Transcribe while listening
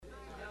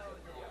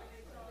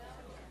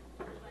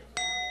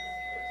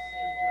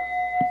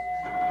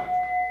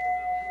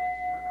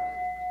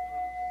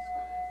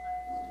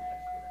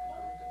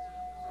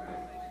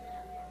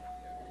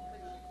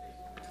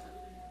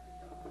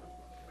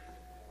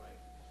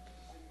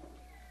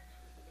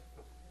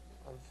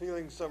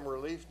feeling some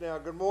relief now.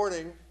 Good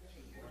morning.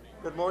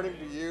 Good morning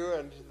to you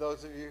and to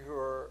those of you who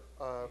are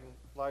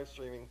live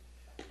streaming.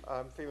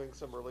 I'm feeling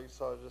some relief,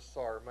 so I just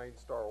saw our main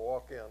star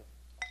walk in.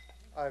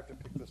 I have to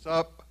pick this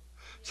up.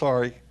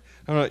 Sorry,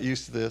 I'm not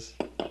used to this,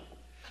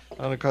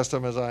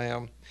 unaccustomed as I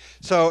am.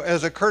 So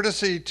as a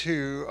courtesy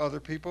to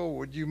other people,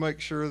 would you make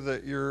sure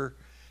that your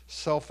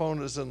cell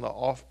phone is in the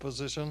off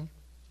position?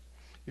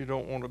 You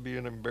don't want to be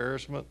an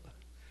embarrassment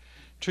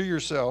to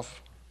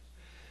yourself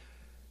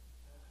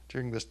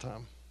during this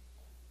time.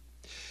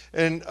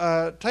 And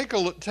take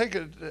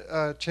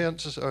a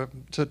chance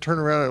to turn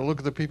around and look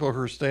at the people who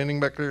are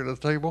standing back there at the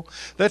table.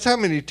 That's how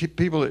many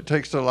people it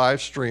takes to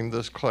live stream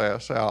this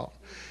class out.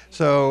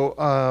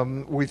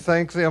 So we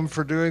thank them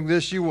for doing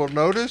this. You will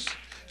notice,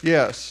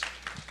 yes.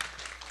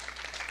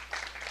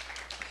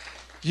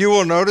 You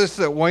will notice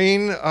that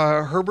Wayne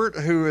Herbert,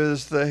 who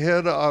is the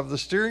head of the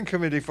steering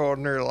committee for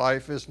Ordinary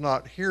Life, is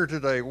not here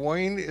today.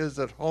 Wayne is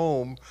at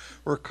home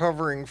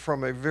recovering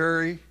from a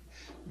very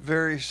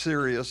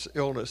serious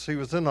illness. He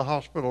was in the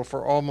hospital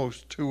for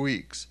almost 2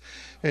 weeks,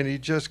 and he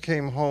just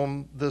came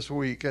home this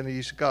week, and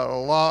he's got a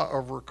lot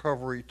of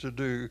recovery to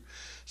do.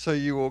 So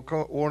you will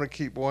want to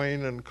keep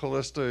Wayne and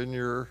Callista in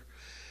your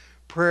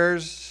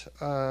prayers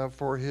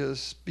for his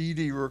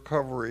speedy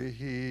recovery.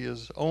 He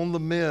is on the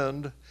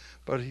mend,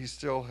 but he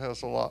still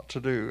has a lot to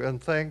do.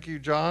 And thank you,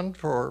 John,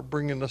 for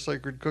bringing the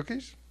sacred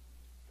cookies.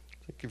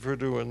 Thank you for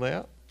doing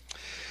that.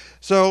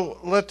 So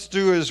let's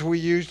do as we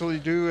usually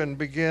do and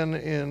begin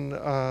in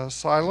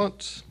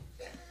silence.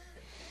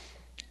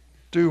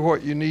 Do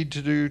what you need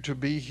to do to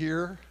be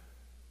here,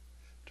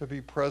 to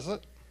be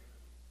present.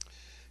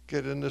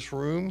 Get in this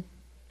room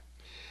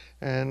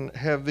and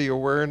have the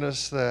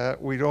awareness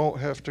that we don't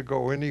have to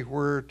go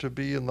anywhere to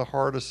be in the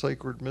heart of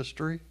sacred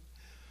mystery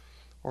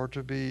or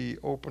to be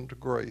open to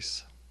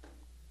grace.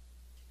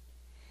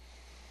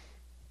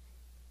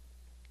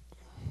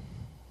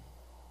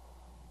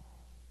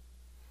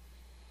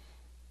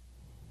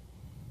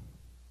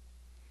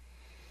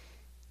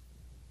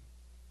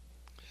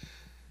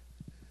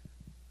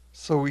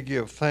 So we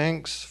give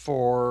thanks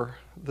for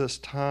this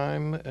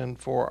time and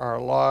for our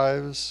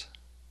lives,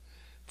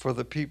 for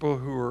the people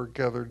who are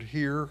gathered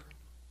here,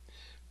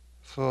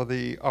 for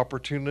the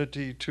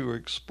opportunity to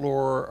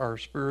explore our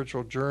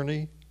spiritual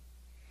journey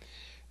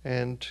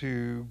and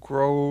to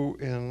grow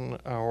in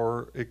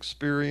our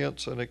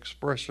experience and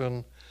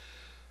expression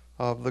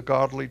of the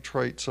godly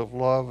traits of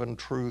love and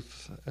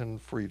truth and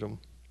freedom.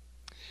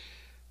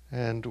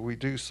 And we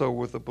do so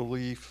with the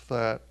belief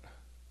that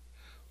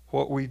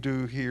what we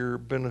do here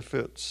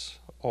benefits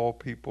all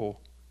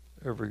people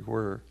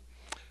everywhere.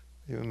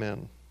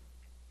 Amen.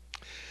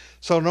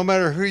 So no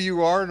matter who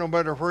you are, no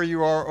matter where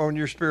you are on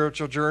your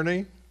spiritual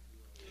journey,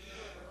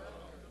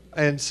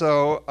 and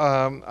so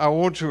I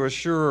want to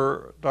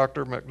assure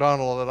Dr.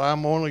 McDonald that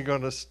I'm only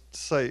going to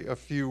say a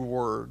few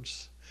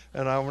words,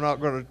 and I'm not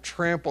going to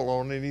trample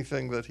on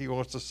anything that he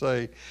wants to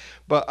say,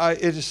 but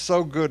it is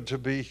so good to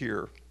be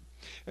here,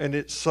 and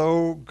it's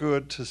so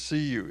good to see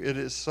you. It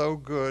is so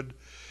good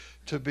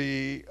to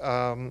be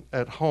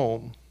at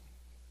home.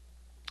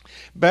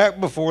 Back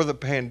before the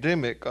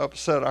pandemic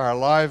upset our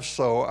lives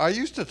so, I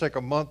used to take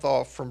a month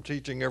off from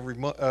teaching every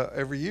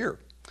year.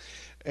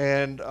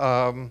 And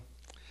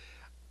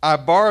I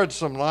borrowed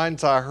some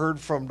lines I heard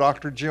from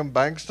Dr. Jim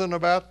Bankston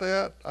about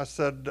that. I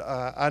said,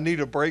 I need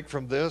a break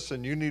from this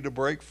and you need a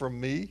break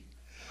from me,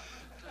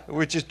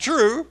 which is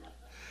true.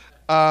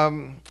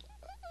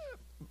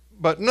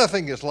 But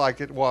nothing is like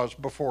it was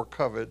before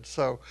COVID.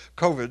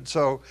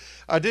 So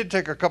I did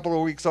take a couple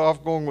of weeks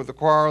off going with the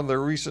choir on their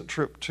recent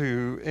trip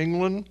to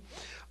England.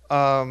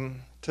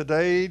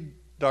 Today,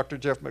 Dr.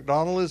 Jeff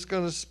McDonald is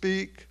going to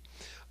speak.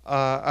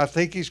 I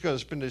think he's going to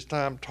spend his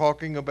time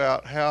talking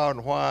about how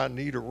and why I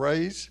need a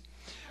raise.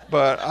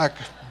 But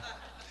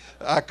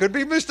I could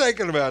be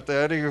mistaken about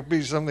that. It could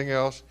be something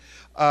else.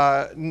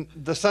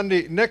 Next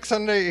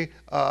Sunday,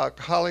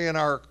 Holly and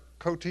I are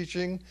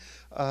co-teaching.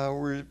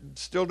 We're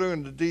still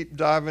doing the deep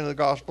dive into the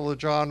Gospel of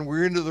John.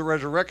 We're into the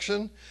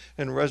resurrection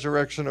and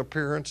resurrection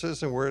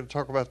appearances, and we're going to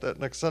talk about that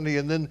next Sunday.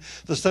 And then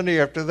the Sunday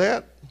after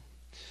that,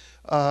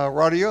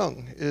 Roddy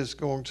Young is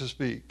going to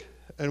speak,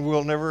 and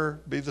we'll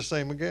never be the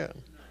same again.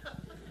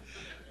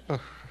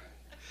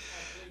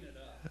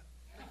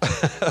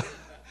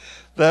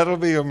 That'll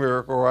be a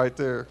miracle right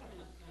there.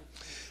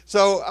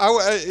 So,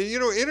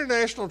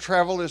 international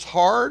travel is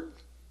hard.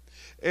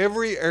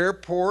 Every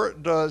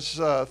airport does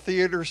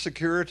theater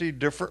security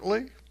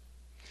differently.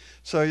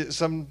 So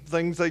some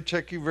things they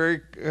check you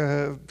very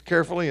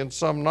carefully and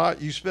some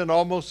not. You spend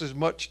almost as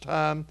much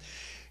time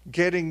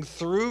getting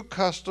through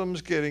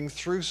customs, getting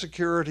through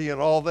security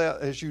and all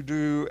that as you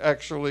do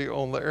actually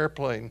on the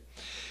airplane.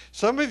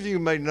 Some of you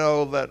may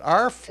know that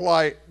our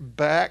flight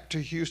back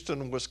to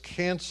Houston was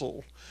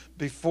canceled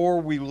before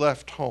we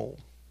left home.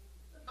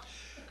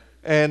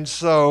 And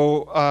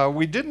so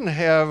we didn't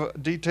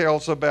have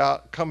details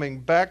about coming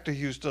back to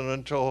Houston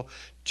until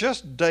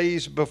just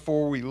days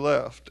before we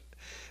left.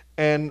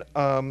 And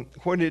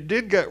when it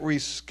did get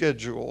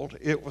rescheduled,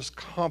 it was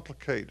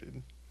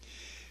complicated.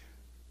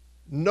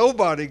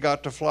 Nobody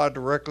got to fly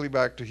directly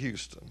back to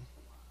Houston.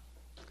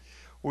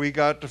 We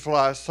got to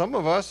fly, some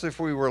of us, if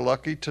we were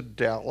lucky, to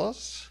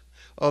Dallas.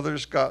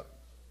 Others got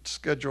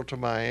scheduled to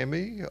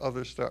Miami.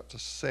 Others got to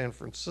San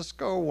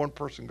Francisco. One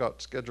person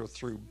got scheduled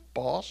through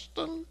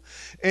Boston.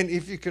 And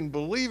if you can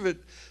believe it,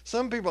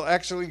 some people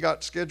actually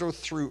got scheduled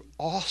through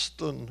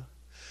Austin.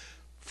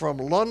 From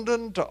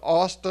London to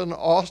Austin,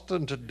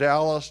 Austin to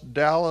Dallas,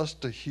 Dallas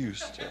to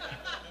Houston.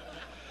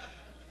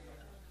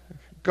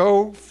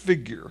 Go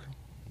figure.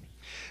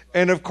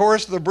 And of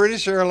course, the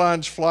British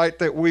Airlines flight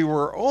that we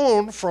were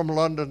on from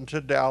London to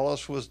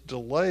Dallas was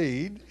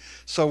delayed,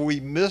 so we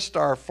missed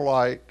our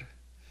flight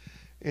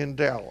in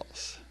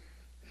Dallas.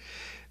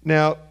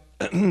 Now,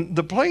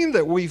 the plane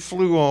that we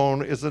flew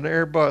on is an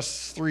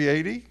Airbus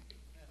 380.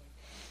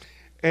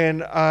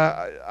 And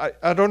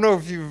I don't know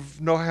if you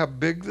know how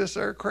big this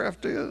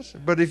aircraft is,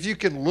 but if you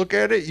can look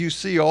at it, you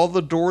see all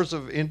the doors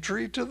of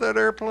entry to that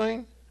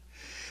airplane.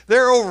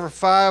 There are over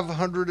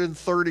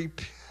 530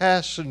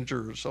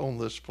 passengers on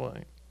this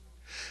plane.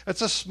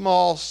 It's a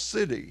small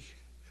city,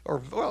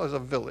 or well, it's a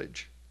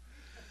village.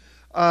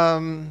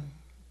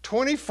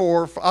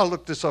 24, I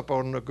looked this up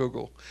on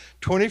Google,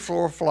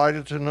 24 flight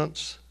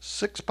attendants,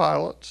 6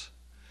 pilots,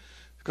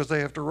 because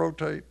they have to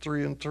rotate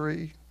 3 and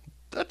 3.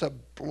 That's a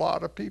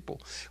lot of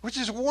people, which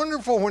is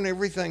wonderful when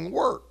everything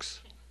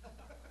works.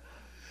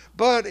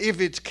 But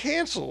if it's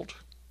canceled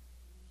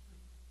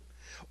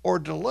or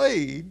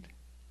delayed,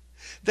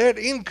 that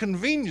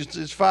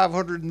inconveniences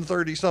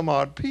 530 some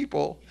odd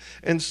people.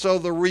 And so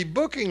the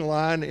rebooking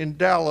line in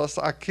Dallas,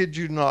 I kid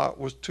you not,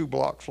 was 2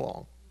 blocks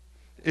long.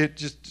 It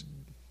just,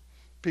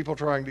 people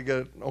trying to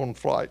get on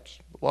flights,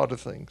 a lot of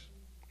things.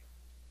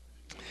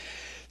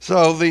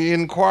 So the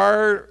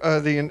Enquirer,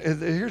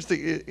 here's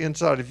the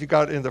inside. If you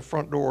got in the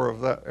front door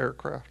of that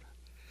aircraft,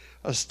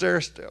 a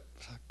stair step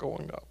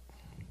going up.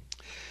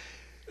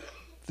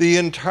 The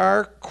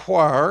entire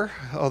choir,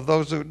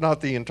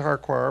 not the entire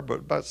choir, but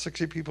about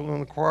 60 people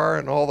in the choir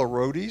and all the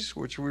roadies,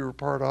 which we were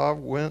part of,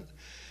 went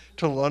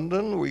to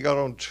London. We got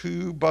on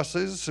 2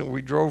 buses and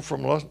we drove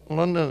from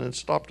London and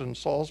stopped in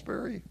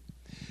Salisbury,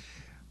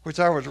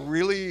 which I was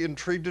really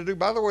intrigued to do.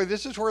 By the way,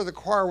 this is where the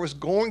choir was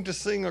going to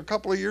sing a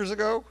couple of years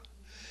ago.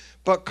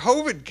 But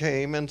COVID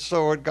came, and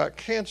so it got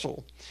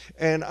canceled.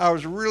 And I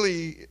was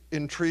really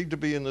intrigued to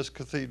be in this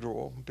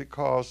cathedral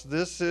because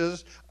this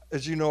is,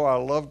 as you know, I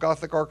love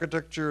Gothic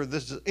architecture.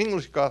 This is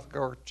English Gothic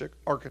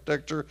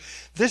architecture.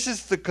 This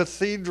is the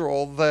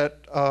cathedral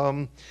that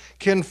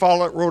Ken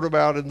Follett wrote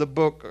about in the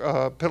book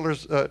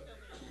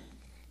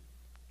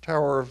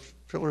Tower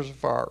of Pillars of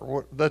Fire.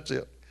 That's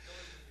it.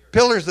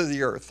 Pillars of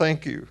the Earth,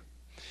 thank you.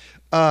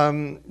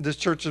 This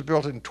church was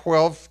built in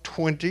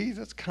 1220.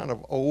 That's kind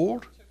of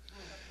old.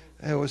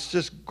 It was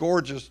just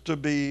gorgeous to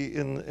be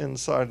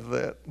inside of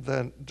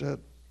that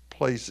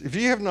place. If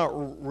you have not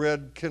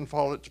read Ken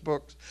Follett's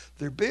books,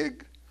 they're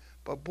big,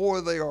 but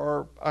boy, they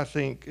are, I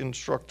think,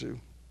 instructive.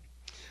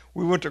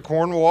 We went to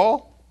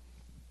Cornwall.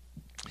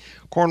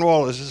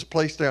 Cornwall is this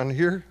place down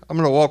here. I'm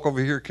going to walk over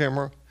here,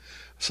 camera.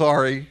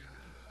 Sorry.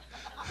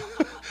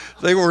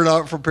 They were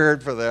not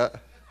prepared for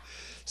that.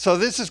 So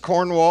this is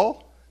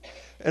Cornwall,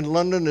 and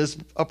London is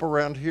up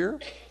around here.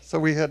 So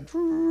we had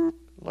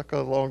like a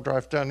long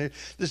drive down here.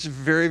 This is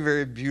very,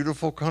 very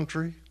beautiful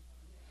country.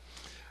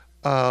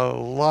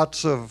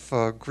 Lots of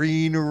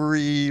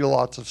greenery,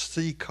 lots of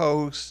sea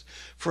coast,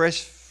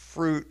 fresh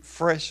fruit,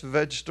 fresh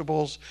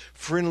vegetables,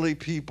 friendly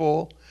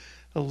people,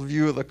 a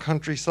view of the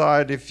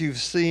countryside. If you've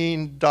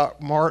seen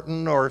Doc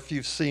Martin or if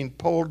you've seen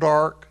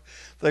Poldark,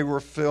 they were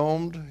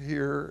filmed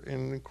here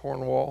in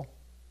Cornwall.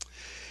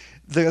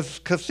 The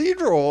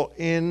cathedral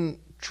in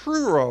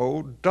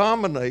Truro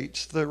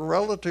dominates the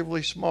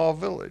relatively small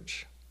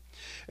village.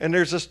 And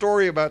there's a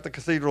story about the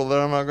cathedral that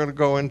I'm not going to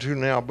go into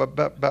now, but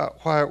about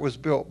why it was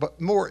built.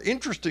 But more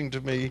interesting to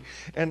me,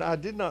 and I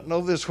did not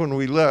know this when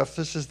we left,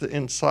 this is the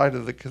inside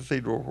of the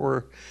cathedral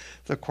where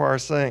the choir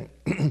sang,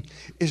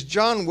 is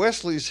John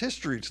Wesley's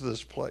history to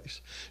this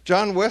place.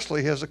 John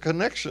Wesley has a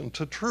connection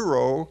to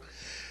Truro.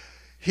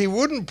 He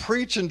wouldn't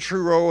preach in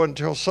Truro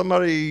until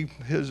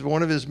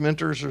one of his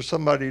mentors or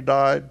somebody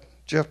died.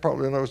 Jeff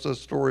probably knows the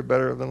story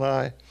better than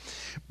I.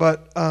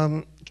 But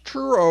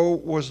Truro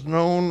was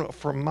known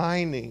for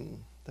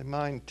mining. They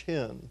mined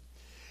tin.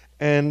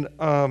 And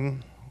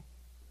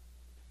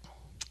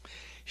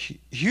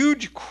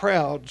huge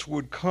crowds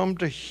would come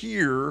to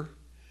hear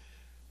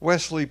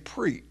Wesley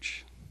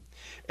preach.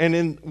 And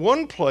in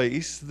one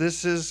place,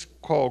 this is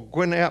called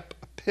Gwinnett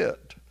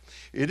Pit,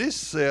 it is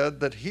said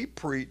that he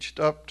preached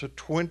up to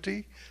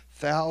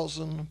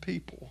 20,000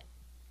 people.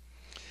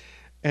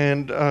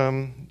 And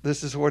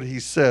this is what he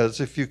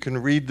says, if you can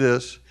read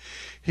this.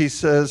 He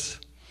says,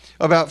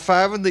 about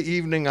 5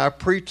 p.m, I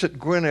preached at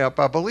Gwinnett.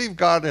 I believe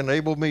God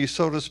enabled me,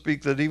 so to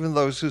speak, that even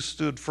those who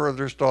stood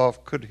furthest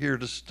off could hear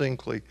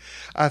distinctly.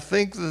 I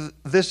think that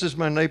this is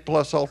my ne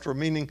plus ultra,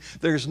 meaning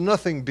there's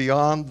nothing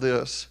beyond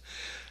this.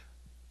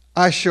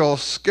 I shall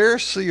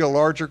scarce see a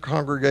larger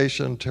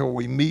congregation until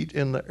we meet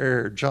in the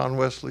air. John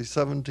Wesley,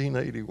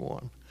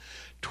 1781.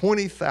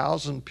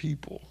 20,000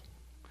 people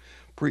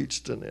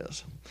preached in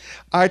this.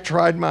 I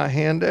tried my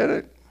hand at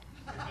it.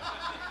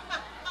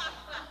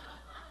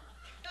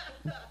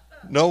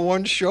 No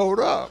one showed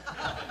up.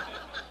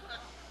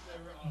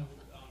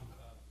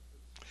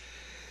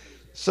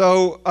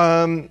 So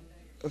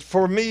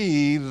for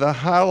me, the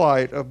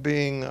highlight of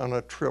being on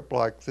a trip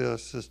like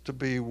this is to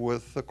be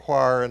with the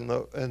choir in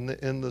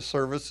the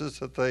services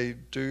that they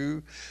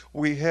do.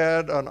 We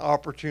had an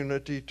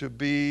opportunity to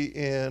be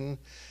in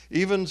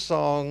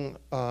evensong,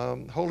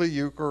 Holy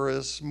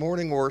Eucharist,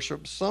 morning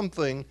worship,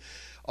 something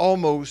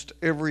almost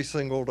every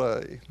single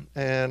day.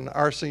 And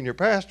our senior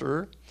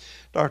pastor,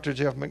 Dr.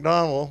 Jeff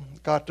McDonald,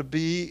 got to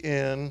be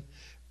in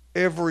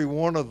every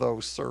one of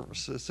those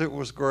services. It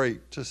was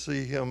great to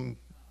see him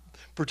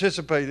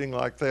participating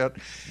like that.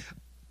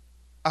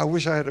 I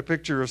wish I had a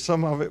picture of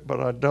some of it,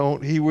 but I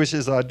don't. He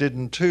wishes I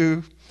didn't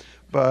too,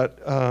 but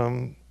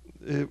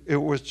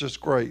it was just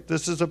great.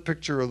 This is a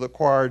picture of the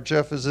choir.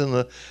 Jeff is in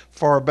the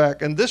far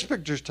back, and this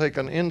picture is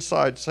taken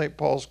inside St.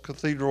 Paul's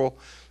Cathedral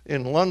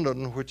in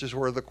London, which is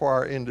where the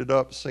choir ended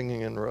up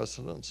singing in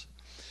residence.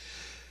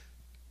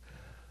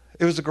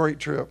 It was a great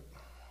trip.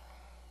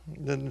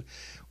 And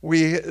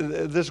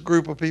this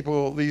group of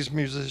people, these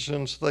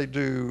musicians, they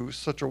do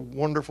such a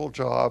wonderful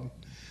job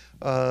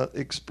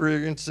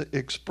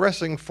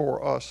expressing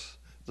for us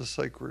the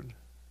sacred.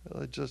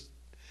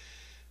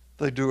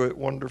 They do it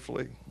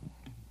wonderfully.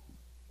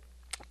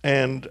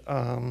 And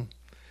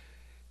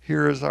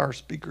here is our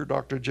speaker,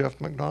 Dr.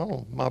 Jeff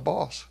McDonald, my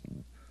boss.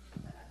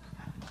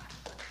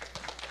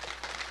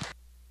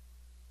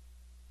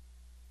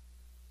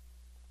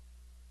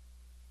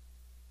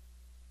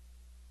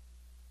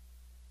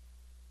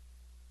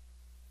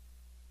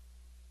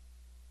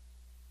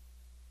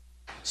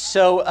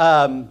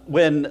 So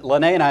when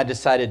Lene and I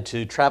decided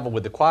to travel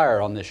with the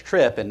choir on this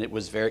trip, and it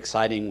was very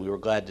exciting, we were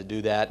glad to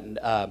do that. And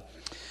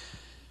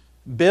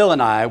Bill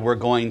and I were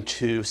going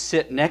to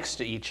sit next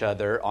to each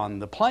other on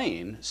the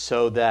plane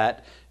so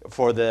that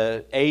for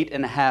the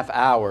 8.5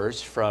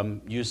 hours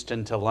from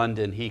Euston to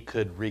London, he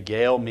could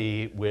regale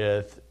me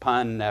with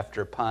pun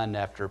after pun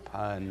after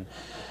pun.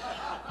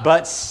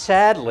 But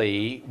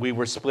sadly, we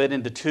were split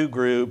into two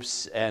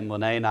groups, and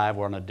Lene and I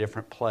were on a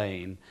different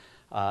plane.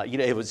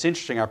 It was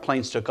interesting, our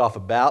planes took off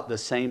about the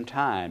same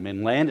time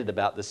and landed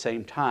about the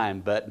same time,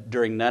 but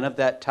during none of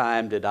that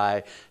time did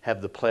I have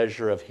the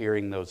pleasure of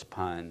hearing those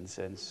puns,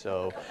 and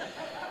so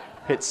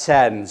it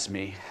saddens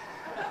me.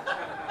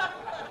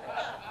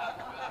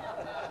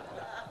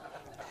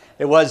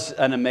 It was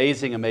an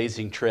amazing,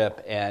 amazing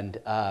trip, and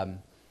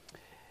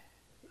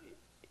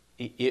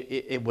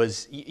it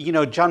was,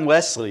 John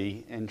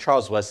Wesley and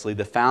Charles Wesley,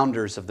 the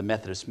founders of the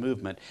Methodist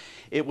movement,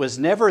 it was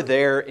never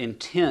their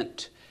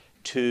intent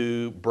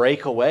to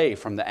break away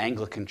from the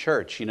Anglican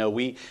Church.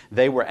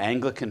 They were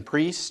Anglican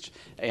priests,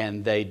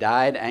 and they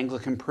died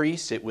Anglican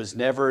priests. It was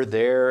never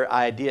their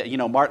idea.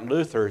 Martin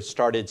Luther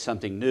started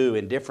something new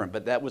and different,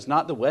 but that was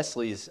not the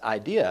Wesleys'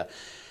 idea.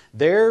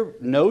 Their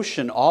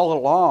notion all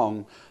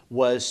along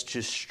was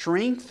to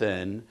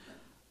strengthen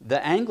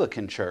the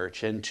Anglican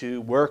Church and to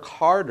work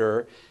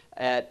harder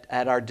at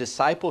our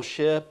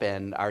discipleship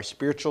and our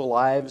spiritual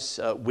lives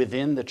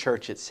within the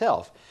church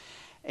itself.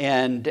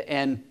 And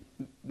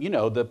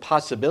the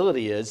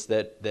possibility is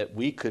that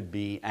we could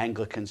be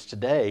Anglicans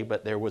today,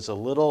 but there was a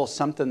little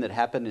something that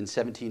happened in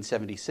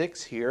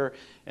 1776 here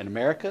in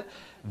America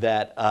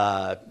that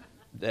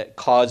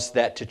caused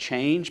that to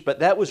change. But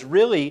that was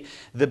really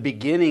the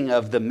beginning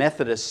of the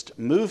Methodist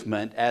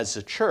movement as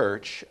a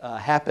church,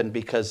 happened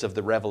because of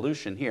the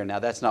revolution here. Now,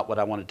 that's not what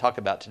I want to talk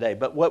about today.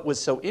 But what was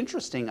so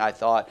interesting, I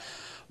thought,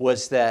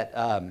 was that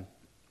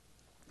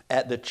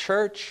at the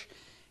church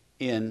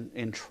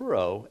in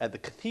Truro, at the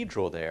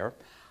cathedral there,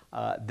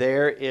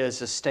 there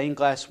is a stained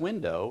glass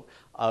window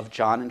of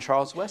John and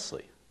Charles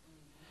Wesley,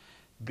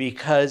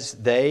 because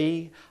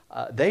they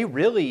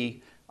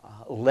really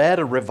led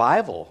a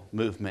revival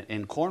movement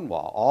in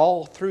Cornwall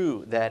all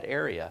through that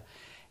area.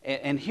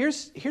 And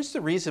here's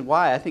the reason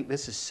why I think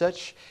this is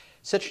such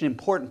an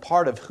important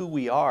part of who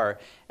we are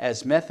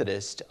as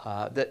Methodists,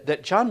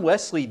 that John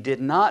Wesley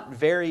did not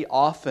very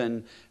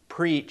often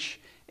preach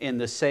in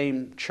the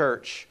same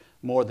church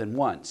more than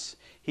once.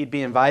 He'd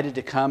be invited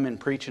to come and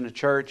preach in a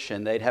church,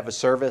 and they'd have a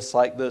service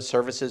like the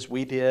services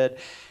we did.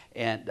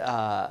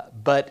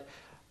 But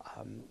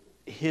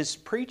his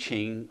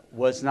preaching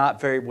was not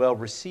very well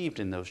received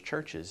in those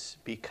churches,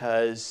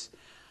 because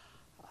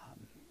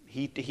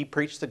he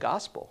preached the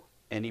gospel,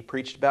 and he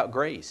preached about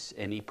grace,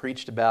 and he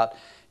preached about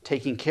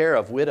taking care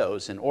of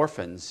widows and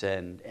orphans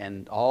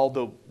and all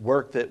the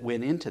work that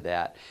went into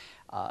that.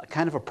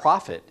 Kind of a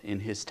prophet in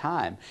his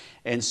time.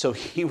 And so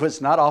he was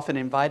not often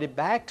invited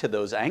back to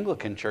those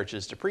Anglican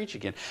churches to preach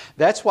again.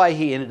 That's why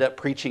he ended up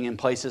preaching in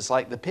places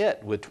like the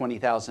Pit with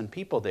 20,000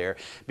 people there,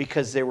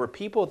 because there were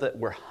people that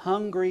were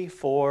hungry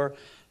for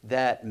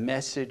that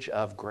message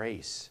of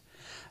grace.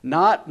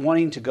 Not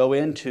wanting to go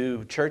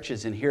into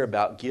churches and hear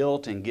about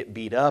guilt and get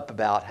beat up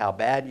about how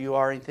bad you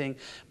are or anything,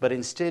 but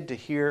instead to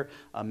hear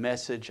a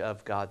message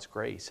of God's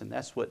grace. And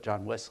that's what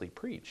John Wesley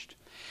preached.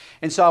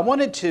 And so I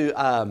wanted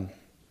to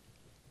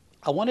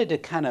I wanted to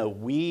kind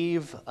of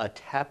weave a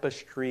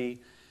tapestry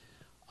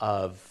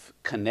of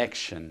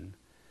connection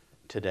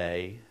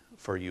today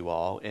for you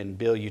all. And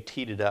Bill, you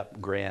teed it up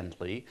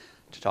grandly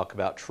to talk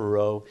about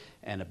Truro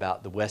and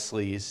about the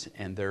Wesleys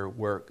and their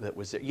work that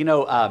was there. You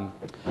know,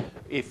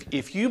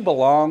 if you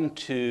belong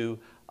to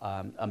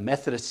a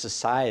Methodist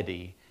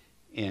society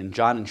in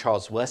John and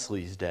Charles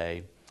Wesley's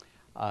day,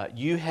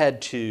 you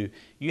had to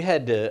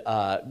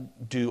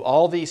do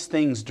all these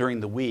things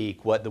during the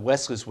week, what the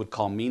Wesleys would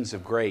call means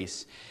of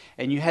grace,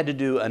 and you had to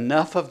do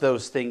enough of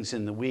those things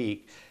in the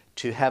week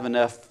to have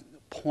enough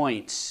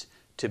points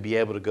to be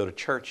able to go to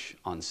church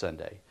on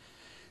Sunday.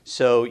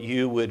 So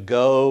you would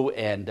go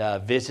and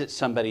visit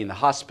somebody in the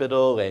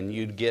hospital, and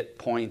you'd get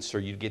points, or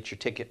you'd get your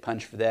ticket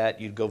punched for that.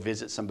 You'd go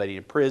visit somebody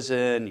in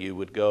prison. You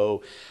would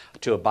go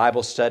to a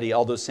Bible study,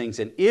 all those things.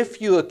 And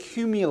if you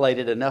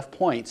accumulated enough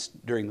points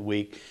during the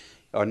week,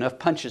 or enough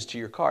punches to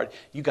your card,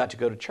 you got to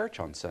go to church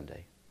on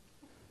Sunday.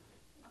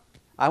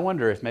 I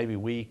wonder if maybe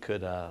we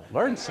could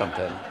learn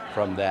something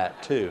from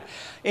that too.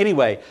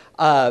 Anyway,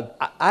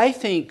 I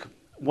think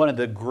one of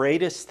the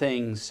greatest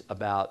things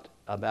about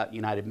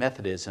United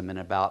Methodism and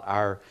about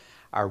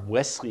our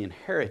Wesleyan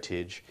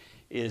heritage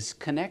is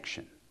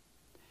connection.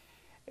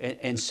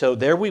 And so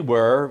there we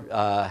were.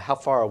 How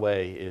far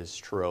away is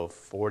Truro?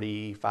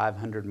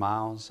 4,500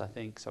 miles, I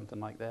think, something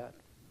like that,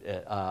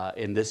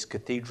 in this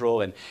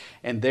cathedral. And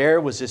there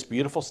was this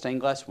beautiful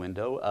stained glass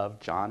window of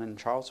John and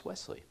Charles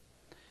Wesley,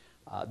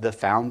 the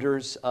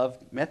founders of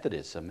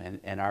Methodism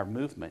and our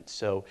movement.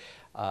 So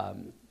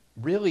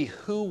really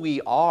who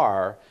we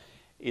are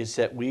is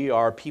that we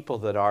are people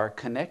that are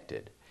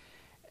connected.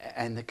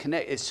 And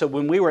so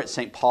when we were at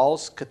St.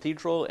 Paul's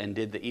Cathedral and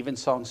did the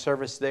evensong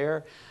service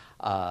there,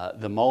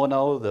 the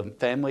Molyneux, the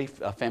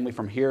family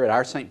from here at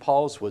our St.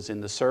 Paul's was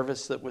in the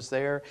service that was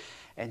there.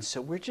 And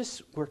so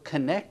we're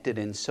connected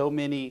in so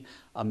many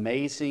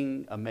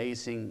amazing,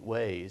 amazing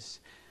ways.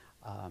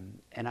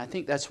 And I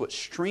think that's what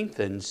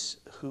strengthens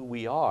who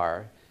we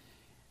are,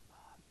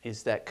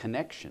 is that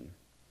connection.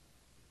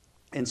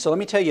 And so let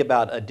me tell you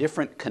about a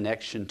different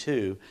connection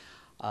too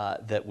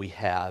that we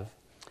have.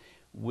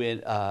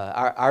 When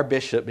our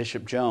bishop,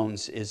 Bishop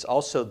Jones, is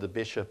also the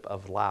Bishop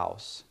of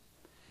Laos.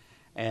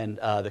 And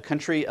the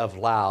country of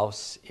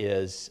Laos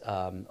is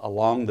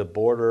along the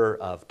border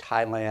of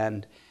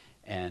Thailand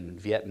and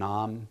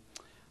Vietnam.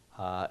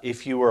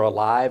 If you were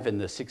alive in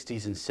the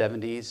 60s and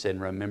 70s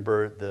and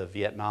remember the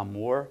Vietnam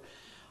War,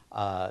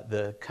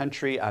 the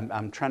country,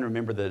 I'm trying to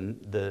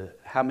remember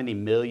how many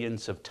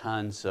millions of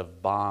tons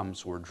of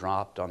bombs were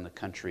dropped on the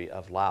country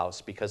of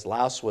Laos, because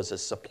Laos was a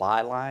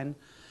supply line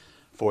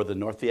for the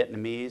North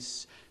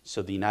Vietnamese,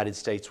 so the United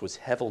States was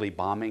heavily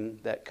bombing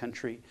that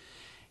country.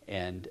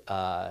 And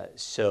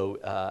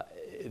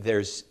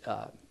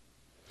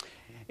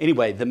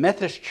anyway, the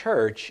Methodist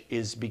Church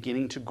is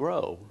beginning to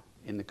grow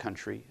in the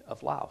country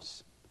of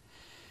Laos.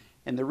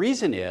 And the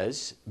reason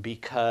is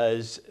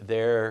because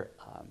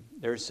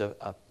there's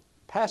a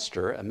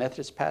pastor, a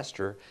Methodist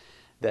pastor,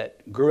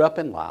 that grew up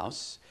in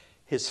Laos.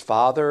 His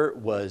father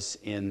was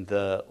in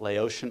the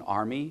Laotian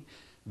army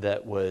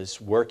that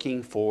was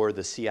working for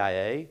the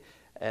CIA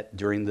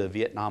during the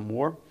Vietnam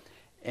War.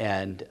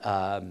 And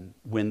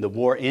when the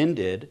war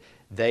ended,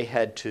 they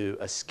had to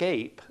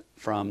escape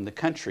from the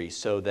country.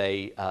 So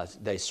they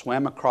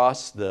swam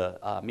across the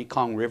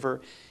Mekong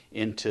River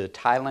into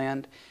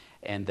Thailand,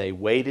 and they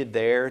waited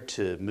there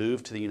to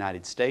move to the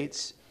United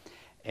States.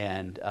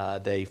 And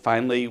they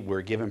finally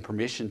were given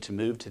permission to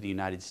move to the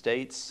United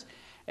States.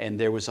 And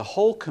there was a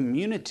whole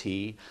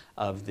community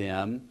of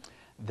them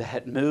that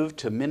had moved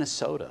to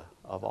Minnesota,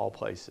 of all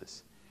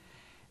places.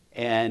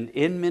 And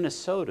in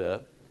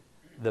Minnesota,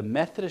 the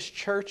Methodist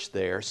Church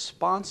there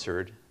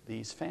sponsored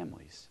these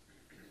families.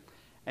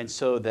 And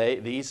so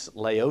these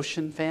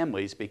Laotian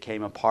families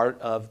became a part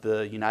of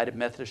the United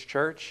Methodist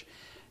Church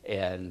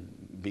and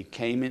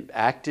became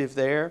active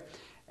there.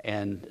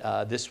 And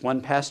this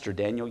one pastor,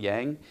 Daniel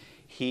Yang,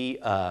 he,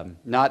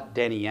 not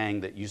Danny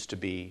Yang that used to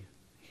be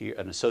here,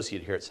 an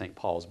associate here at St.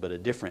 Paul's, but a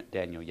different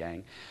Daniel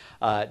Yang.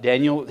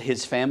 Daniel,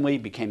 his family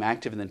became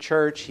active in the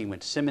church. He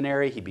went to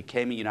seminary. He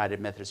became a United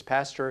Methodist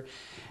pastor.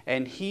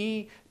 And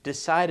he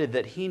decided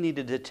that he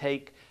needed to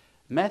take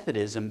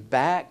Methodism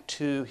back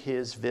to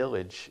his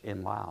village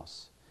in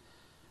Laos,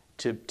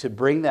 to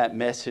bring that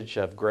message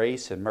of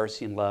grace and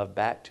mercy and love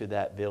back to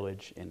that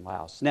village in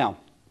Laos. Now,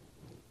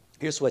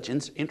 here's what's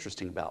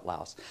interesting about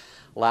Laos.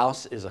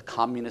 Laos is a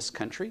communist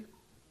country.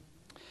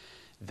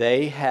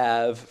 They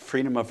have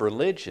freedom of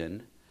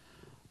religion,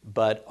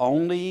 but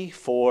only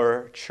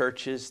for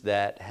churches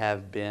that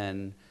have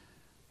been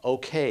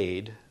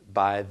okayed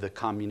by the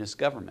communist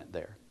government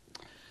there.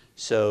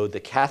 So the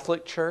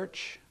Catholic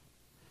Church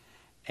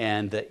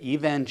and the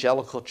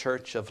Evangelical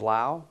Church of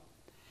Laos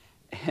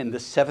and the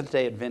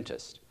Seventh-day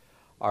Adventist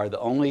are the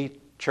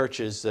only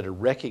churches that are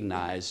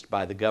recognized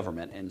by the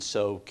government and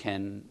so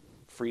can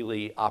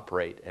freely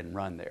operate and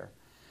run there.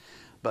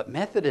 But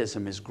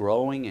Methodism is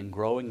growing and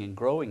growing and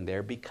growing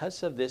there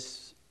because of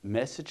this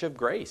message of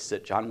grace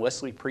that John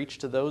Wesley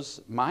preached to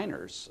those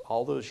miners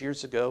all those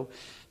years ago.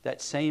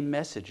 That same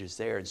message is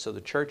there. And so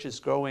the church is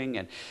growing.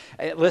 And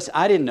listen,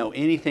 I didn't know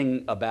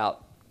anything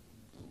about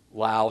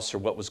Laos or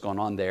what was going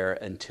on there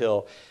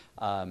until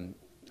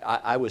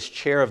I was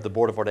chair of the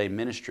Board of Ordained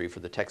Ministry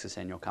for the Texas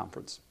Annual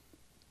Conference.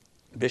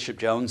 Bishop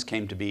Jones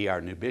came to be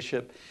our new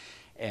bishop,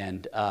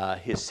 and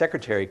his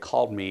secretary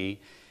called me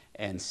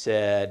and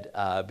said,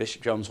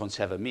 Bishop Jones wants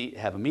to have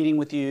a meeting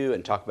with you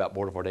and talk about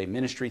Board of Ordained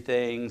Ministry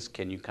things.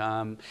 Can you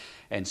come?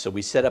 And so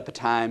we set up a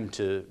time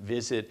to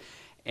visit,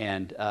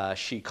 and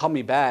she called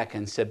me back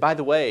and said, by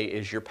the way,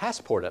 is your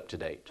passport up to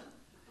date?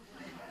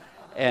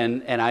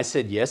 And I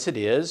said, yes, it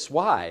is.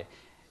 Why?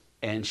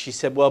 And she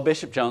said, well,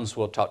 Bishop Jones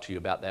will talk to you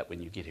about that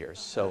when you get here.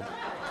 So,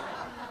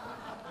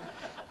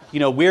 you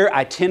know, we're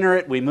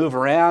itinerant, we move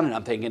around, and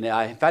I'm thinking,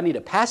 if I need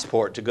a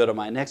passport to go to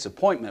my next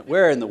appointment,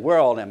 where in the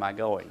world am I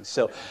going?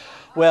 So,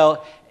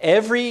 well,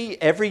 every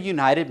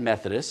United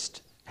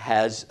Methodist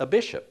has a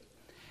bishop.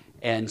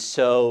 And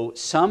so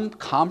some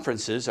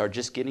conferences are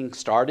just getting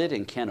started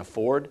and can't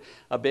afford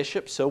a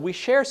bishop, so we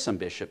share some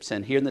bishops.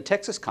 And here in the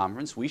Texas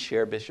Conference, we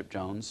share Bishop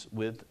Jones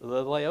with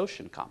the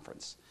Laotian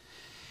Conference.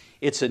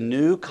 It's a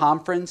new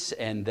conference,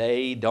 and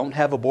they don't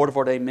have a Board of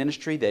Ordained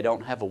Ministry. They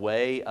don't have a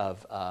way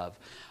of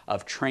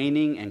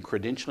training and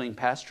credentialing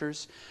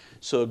pastors.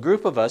 So a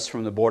group of us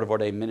from the Board of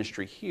Ordained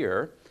Ministry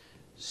here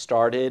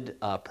started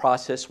a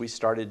process we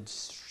started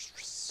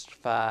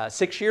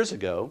 6 years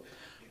ago,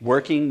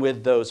 working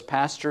with those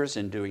pastors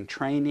and doing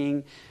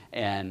training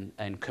and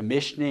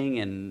commissioning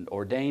and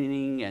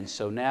ordaining. And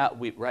so now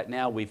right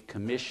now we've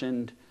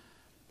commissioned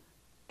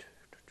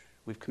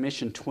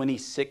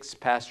 26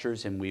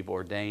 pastors, and we've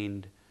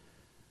ordained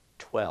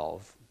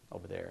 12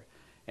 over there.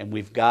 And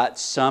we've got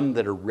some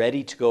that are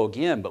ready to go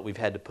again, but we've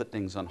had to put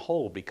things on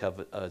hold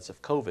because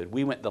of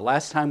COVID. The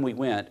last time we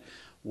went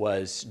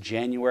was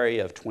January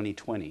of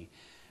 2020.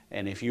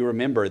 And if you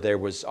remember, there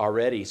was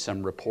already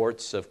some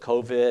reports of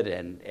COVID,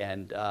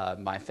 and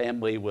my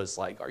family was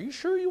like, are you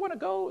sure you want to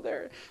go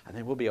there? I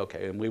think we'll be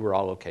okay. And we were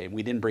all okay. And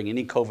we didn't bring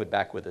any COVID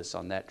back with us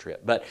on that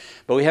trip. But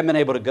we haven't been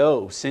able to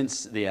go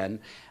since then.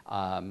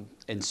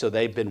 And so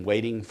they've been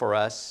waiting for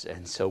us.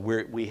 And so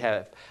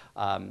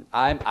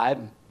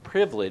I'm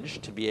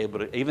privileged to be able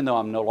to, even though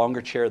I'm no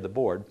longer chair of the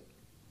board,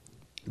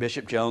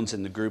 Bishop Jones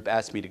and the group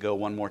asked me to go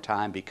one more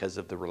time because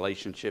of the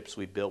relationships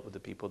we built with the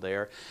people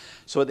there.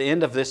 So at the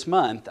end of this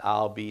month,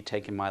 I'll be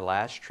taking my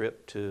last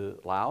trip to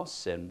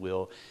Laos, and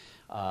we'll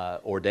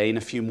ordain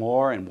a few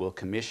more, and we'll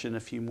commission a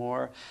few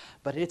more.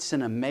 But it's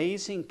an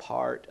amazing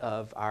part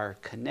of our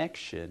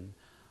connection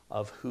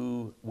of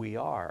who we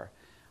are.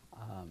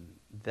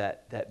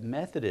 That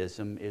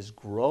Methodism is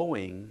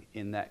growing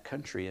in that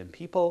country, and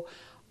people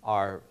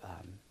are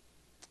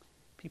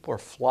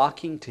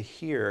flocking to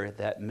hear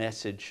that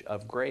message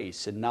of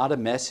grace, and not a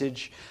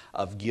message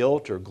of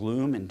guilt or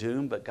gloom and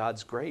doom, but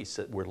God's grace,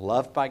 that we're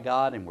loved by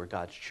God and we're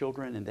God's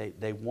children, and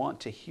they want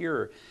to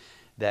hear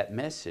that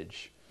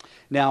message.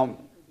 Now,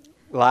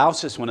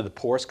 Laos is one of the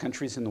poorest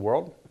countries in the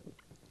world.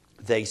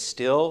 They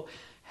still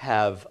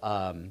have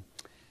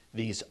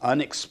these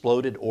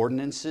unexploded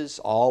ordinances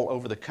all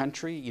over the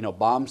country, you know,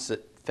 bombs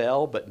that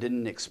fell but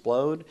didn't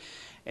explode.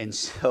 And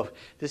so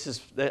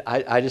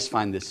I just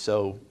find this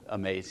so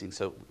amazing.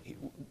 So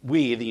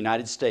we, the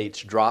United States,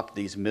 dropped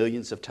these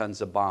millions of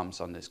tons of bombs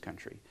on this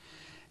country.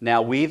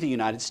 Now we, the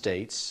United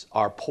States,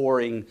 are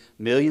pouring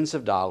millions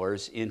of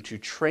dollars into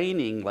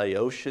training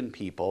Laotian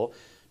people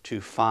to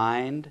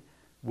find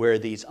where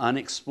these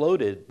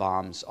unexploded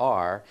bombs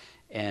are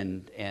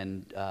and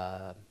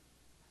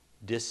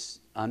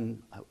disarm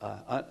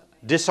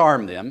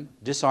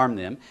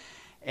them.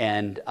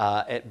 And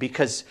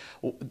because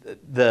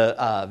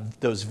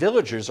those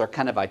villagers are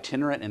kind of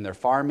itinerant in their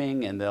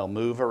farming, and they'll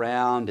move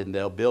around and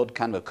they'll build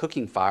kind of a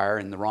cooking fire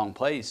in the wrong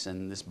place,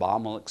 and this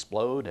bomb will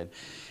explode.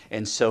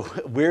 And so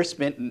we're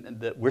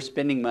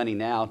spending money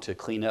now to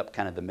clean up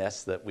kind of the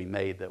mess that we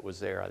made that was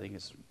there. I think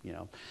it's, you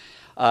know.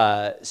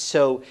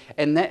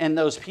 And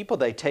those people,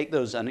 they take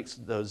those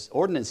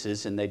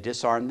ordinances and they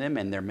disarm them,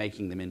 and they're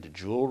making them into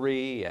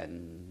jewelry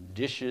and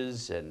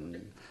dishes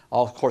and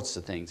all sorts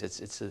of things.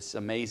 It's this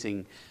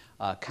amazing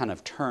kind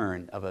of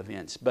turn of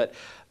events. But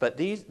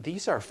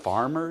these are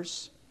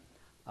farmers,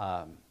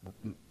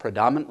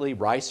 predominantly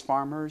rice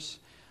farmers,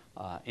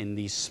 in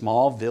these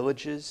small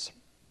villages.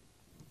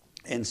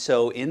 And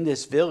so in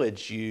this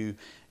village, you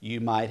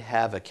might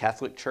have a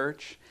Catholic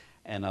church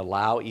and a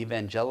Lao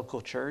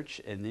evangelical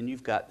church, and then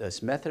you've got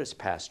this Methodist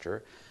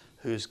pastor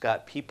who's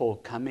got people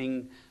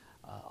coming,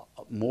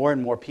 more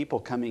and more people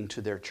coming to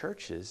their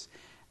churches.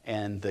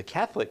 And the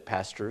Catholic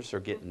pastors are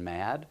getting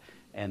mad,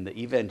 and the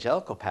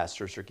evangelical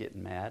pastors are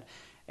getting mad,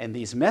 and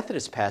these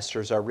Methodist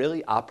pastors are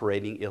really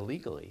operating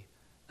illegally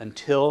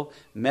until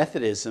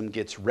Methodism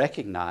gets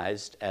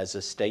recognized as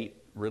a state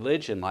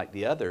religion like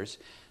the others.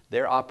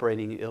 They're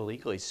operating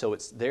illegally, so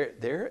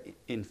they're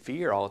in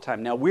fear all the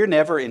time. Now, we're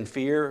never in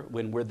fear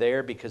when we're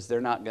there, because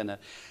they're not going to,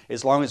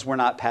 as long as we're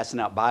not passing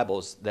out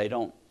Bibles, they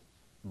don't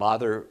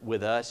bother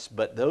with us.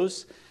 But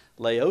those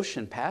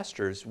Laotian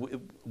pastors,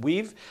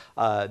 we've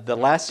the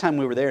last time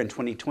we were there in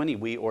 2020,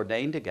 we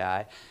ordained a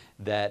guy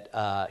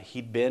that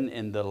he'd been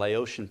in the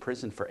Laotian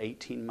prison for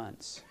 18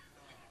 months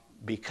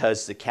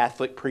because the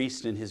Catholic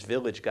priest in his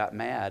village got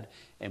mad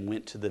and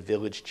went to the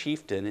village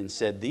chieftain and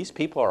said, these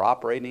people are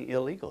operating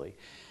illegally.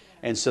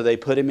 And so they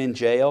put him in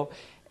jail,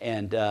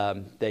 and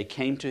they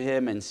came to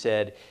him and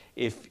said,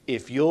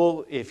 if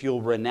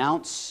you'll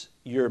renounce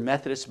your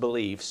Methodist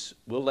beliefs,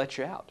 we'll let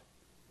you out.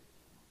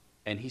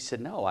 And he said,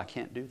 no, I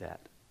can't do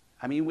that.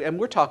 I mean, and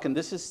we're talking,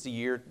 this is the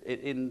year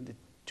in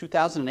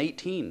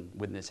 2018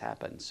 when this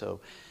happened.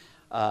 So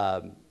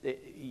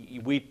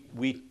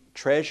we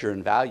treasure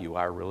and value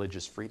our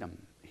religious freedom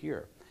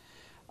here.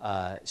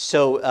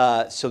 So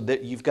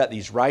that you've got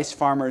these rice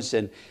farmers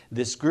and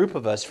this group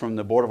of us from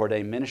the Board of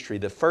Ordained Ministry.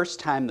 The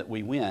first time that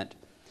we went,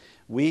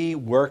 we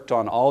worked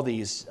on all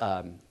these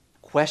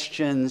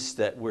questions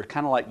that were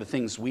kind of like the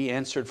things we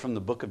answered from the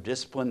Book of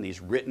Discipline,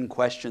 these written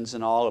questions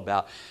and all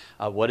about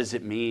what does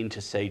it mean to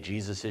say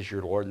Jesus is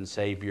your Lord and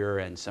Savior,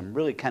 and some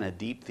really kind of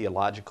deep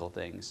theological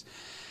things.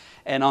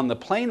 And on the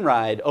plane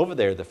ride over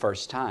there the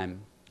first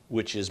time,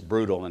 which is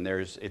brutal, and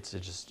it's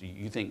just,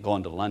 you think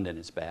going to London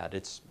is bad.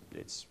 It's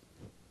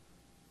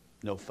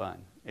no fun.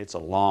 It's a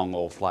long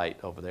old flight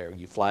over there.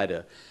 You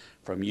fly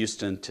from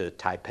Houston to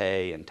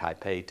Taipei and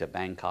Taipei to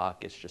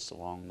Bangkok. It's just a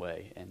long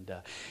way. And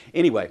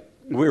anyway,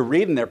 we were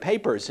reading their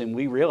papers and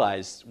we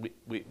realized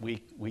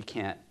we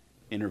can't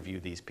interview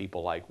these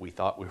people like we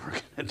thought we were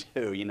going to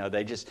do. You know,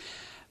 they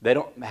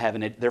don't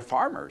have they're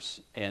farmers,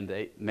 and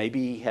they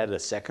maybe had a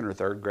second or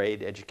third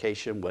grade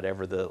education,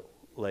 whatever the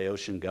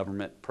Laotian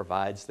government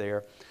provides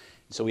there.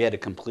 So we had to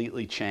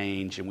completely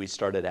change, and we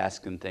started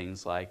asking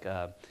things like,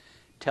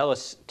 tell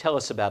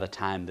us about a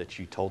time that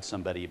you told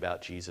somebody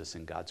about Jesus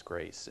and God's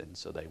grace. And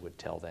so they would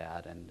tell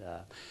that, and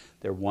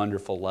they're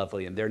wonderful,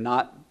 lovely, and they're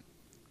not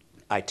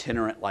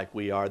itinerant like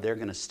we are. They're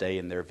going to stay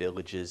in their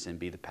villages and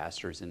be the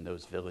pastors in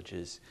those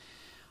villages.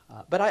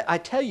 But I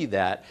tell you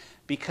that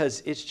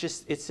because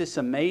it's this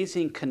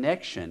amazing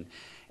connection.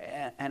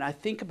 And I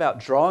think about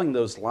drawing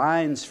those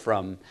lines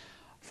from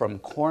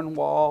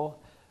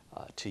Cornwall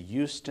to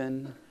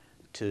Houston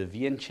to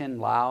Vientiane,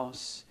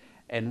 Laos,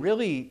 and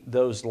really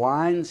those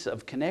lines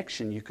of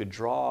connection you could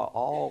draw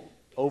all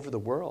over the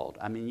world.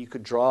 I mean, you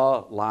could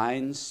draw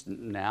lines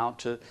now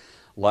to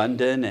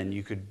London, and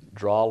you could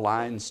draw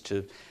lines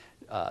to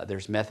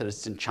there's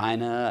Methodists in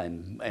China,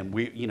 and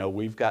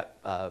we've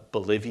got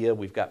Bolivia,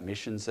 we've got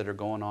missions that are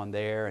going on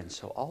there, and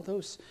so all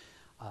those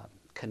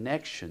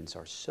connections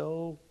are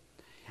so.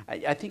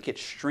 I think it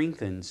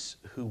strengthens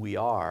who we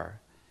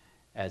are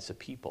as a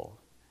people,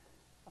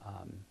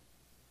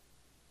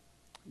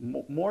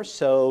 more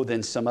so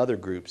than some other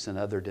groups and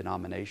other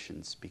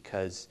denominations,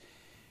 because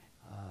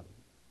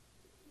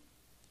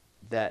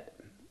that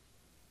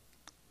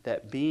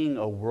being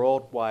a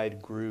worldwide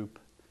group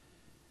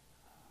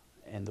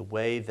and the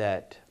way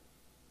that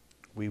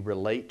we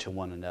relate to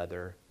one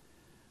another,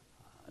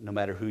 no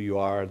matter who you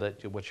are,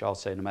 what y'all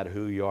say, no matter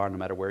who you are, no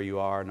matter where you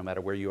are, no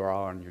matter where you are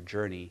on your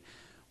journey,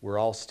 we're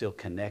all still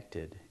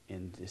connected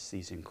in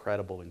these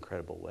incredible,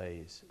 incredible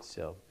ways.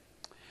 So,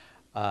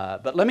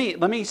 but let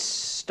me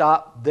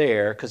stop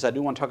there, because I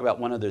do want to talk about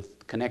one other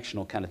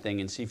connectional kind of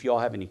thing and see if you all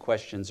have any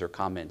questions or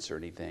comments or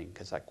anything,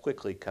 because I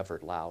quickly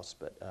covered Laos,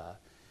 but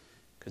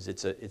because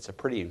it's a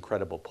pretty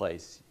incredible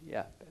place.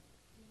 Yeah.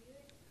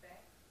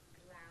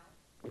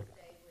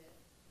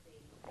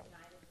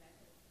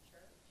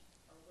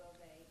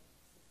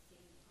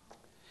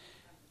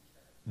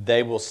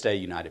 They will stay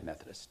United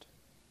Methodist.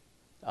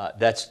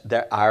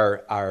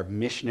 Our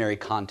missionary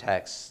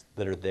contacts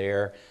that are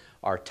there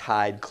are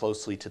tied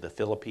closely to the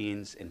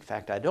Philippines. In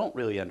fact, I don't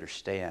really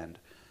understand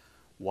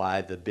why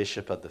the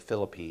bishop of the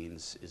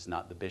Philippines is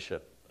not the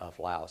bishop of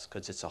Laos,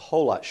 because it's a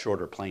whole lot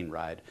shorter plane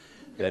ride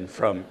than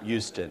from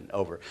Houston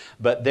over.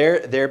 But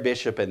their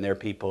bishop and their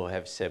people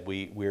have said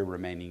we're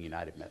remaining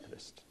United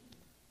Methodist.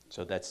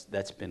 So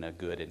that's been a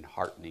good and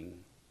heartening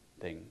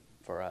thing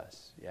for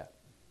us. Yeah.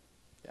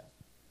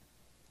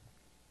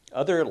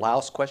 Other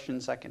Laos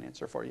questions I can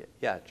answer for you?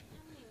 Yeah. How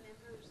many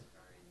members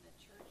are in the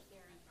church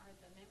there, and are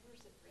the members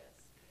at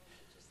risk, or is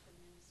it just the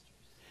ministers?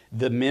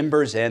 The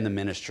members and the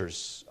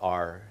ministers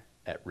are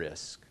at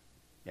risk.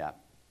 Yeah. Do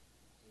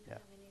you know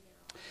how many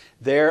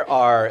there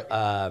are?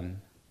 There are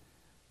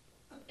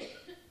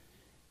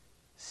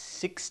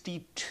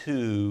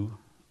 62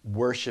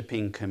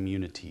 worshiping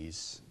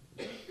communities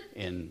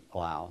in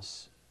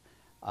Laos.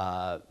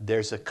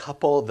 There's a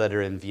couple that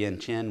are in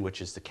Vientiane,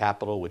 which is the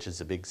capital, which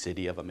is a big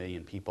city of 1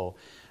 million people,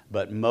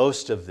 but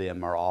most of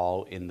them are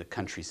all in the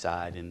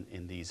countryside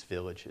in these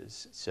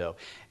villages. So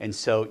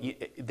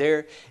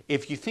there,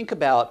 if you think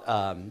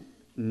about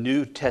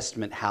New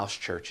Testament house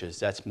churches,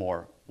 that's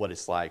more what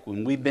it's like.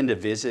 When we've been to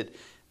visit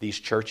these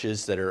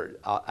churches that are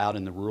out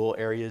in the rural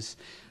areas,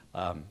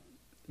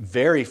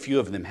 very few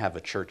of them have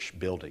a church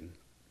building.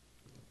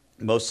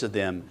 Most of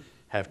them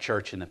have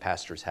church in the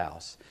pastor's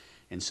house.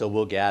 And so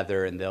we'll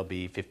gather, and there'll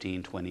be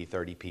 15, 20,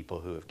 30 people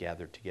who have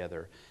gathered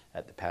together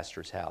at the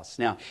pastor's house.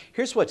 Now,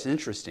 here's what's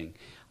interesting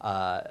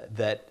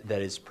that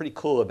is pretty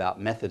cool about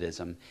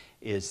Methodism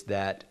is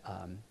that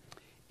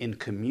in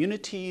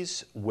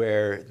communities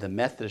where the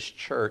Methodist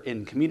Church,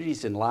 in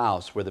communities in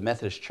Laos where the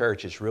Methodist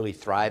Church is really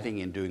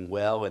thriving and doing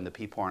well and the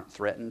people aren't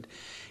threatened,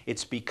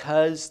 it's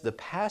because the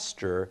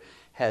pastor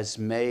has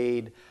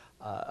made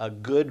a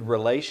good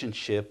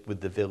relationship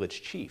with the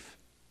village chief.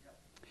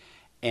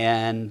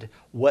 And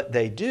what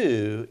they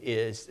do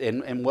is,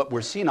 and what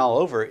we're seeing all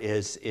over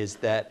is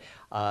that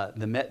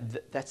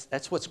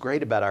that's what's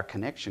great about our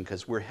connection,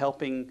 because we're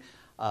helping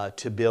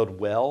to build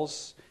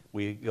wells.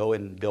 We go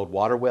and build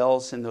water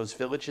wells in those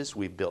villages.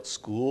 We've built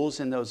schools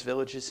in those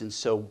villages. And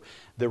so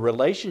the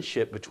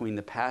relationship between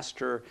the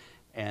pastor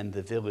and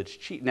the village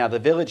chief. Now, the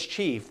village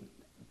chief,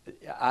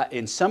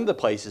 in some of the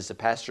places, the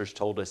pastors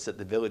told us that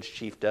the village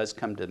chief does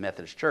come to the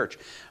Methodist Church,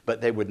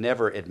 but they would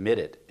never admit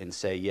it and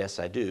say, yes,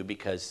 I do,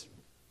 because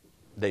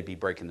they'd be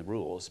breaking the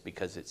rules,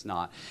 because it's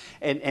not.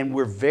 And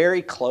we're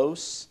very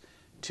close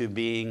to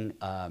being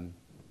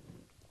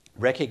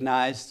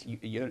recognized.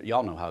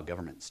 Y'all know how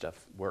government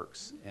stuff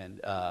works.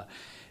 And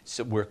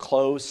so we're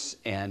close.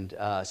 And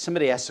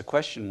somebody asked a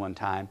question one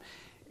time,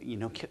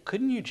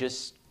 couldn't you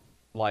just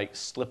like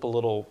slip a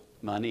little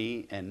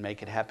money and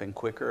make it happen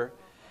quicker?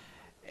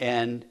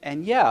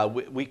 And yeah,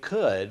 we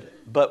could,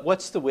 but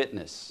what's the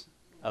witness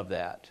of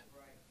that?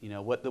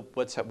 What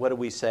do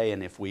we say,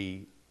 and if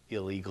we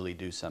illegally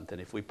do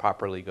something, if we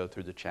properly go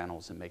through the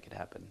channels and make it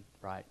happen,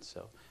 right?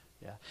 So,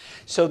 yeah.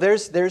 So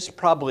there's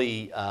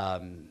probably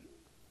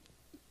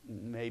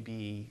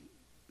maybe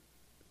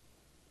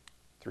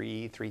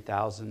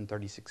 3,000,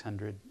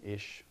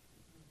 3,600-ish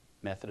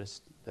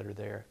Methodists that are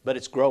there, but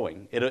it's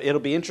growing. It'll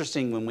be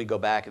interesting when we go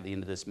back at the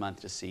end of this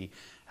month to see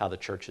how the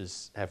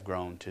churches have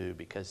grown too,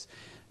 because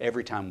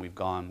every time we've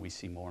gone, we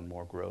see more and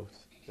more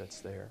growth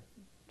that's there.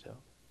 So,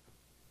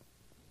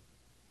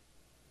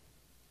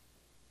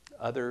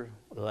 other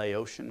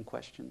Laotian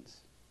questions?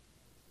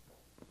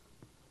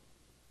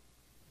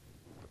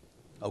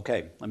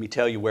 Okay, let me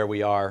tell you where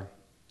we are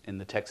in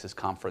the Texas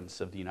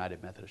Conference of the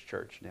United Methodist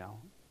Church now.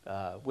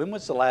 When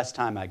was the last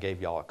time I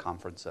gave y'all a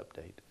conference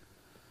update?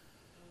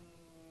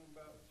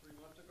 About 3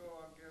 months ago,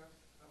 I guess.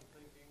 I'm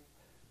thinking.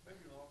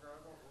 Maybe longer. I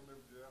don't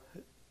remember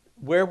yet.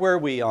 Where were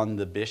we on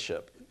the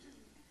bishop?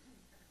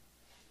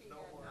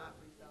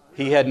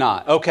 He had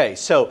not. Okay,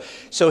 so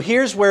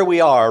here's where we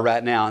are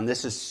right now, and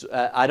this is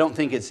I don't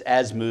think it's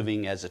as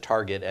moving as a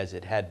target as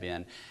it had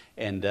been,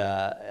 and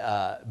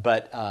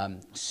but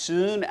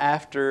soon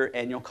after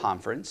annual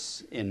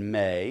conference in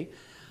May,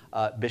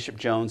 Bishop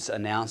Jones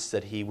announced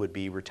that he would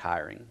be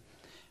retiring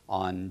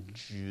on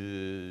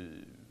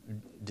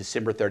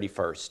December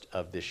 31st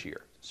of this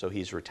year. So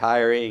he's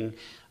retiring.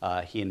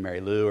 He and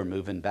Mary Lou are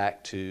moving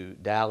back to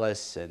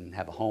Dallas and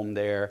have a home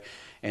there,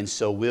 and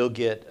so we'll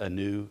get a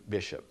new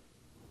bishop.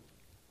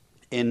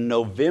 In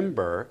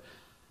November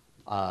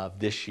of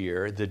this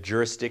year, the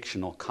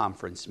jurisdictional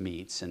conference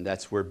meets, and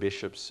that's where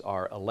bishops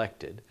are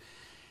elected.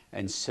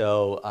 And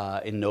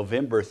so in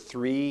November,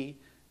 3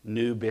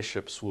 new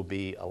bishops will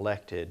be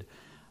elected,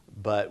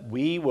 but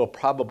we will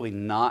probably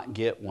not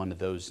get one of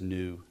those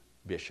new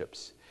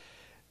bishops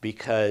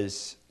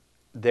because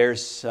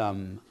there's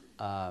some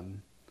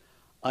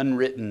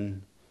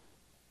unwritten,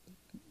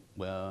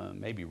 well,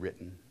 maybe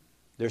written,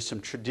 there's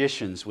some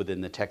traditions within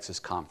the Texas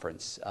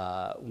Conference.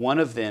 One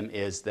of them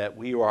is that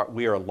we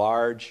are a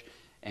large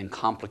and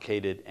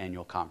complicated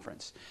annual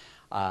conference.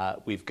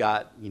 We've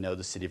got,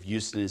 the city of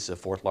Houston is the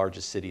 4th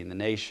largest city in the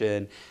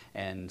nation,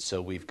 and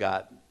so we've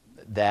got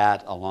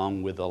that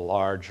along with a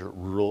large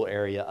rural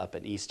area up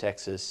in East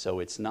Texas.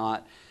 So it's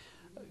not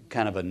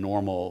kind of a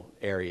normal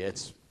area;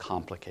 it's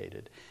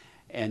complicated,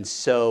 and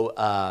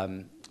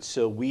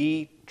so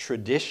we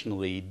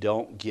traditionally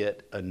don't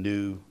get a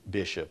new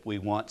bishop. We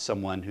want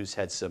someone who's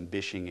had some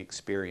bishing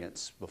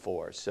experience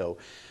before. So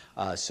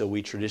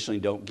we traditionally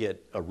don't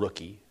get a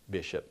rookie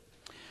bishop.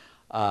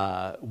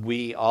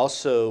 We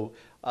also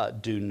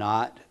do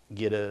not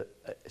get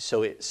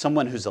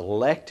someone who's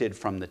elected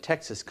from the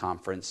Texas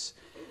Conference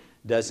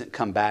doesn't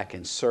come back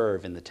and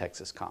serve in the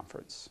Texas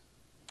Conference.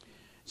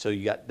 So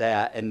you got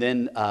that. And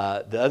then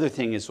the other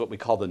thing is what we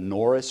call the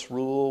Norris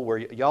rule. Were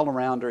y'all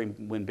around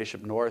during when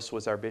Bishop Norris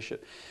was our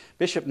bishop?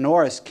 Bishop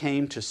Norris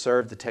came to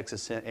serve the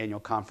Texas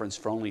Annual Conference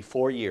for only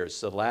 4 years,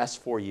 the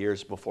last 4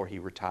 years before he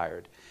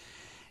retired.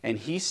 And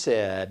he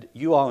said,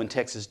 you all in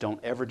Texas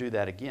don't ever do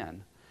that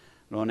again.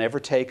 Don't ever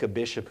take a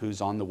bishop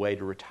who's on the way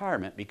to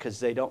retirement, because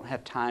they don't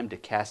have time to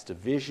cast a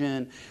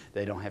vision.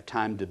 They don't have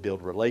time to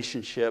build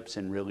relationships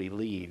and really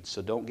lead.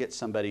 So don't get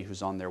somebody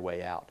who's on their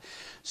way out.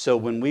 So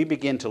when we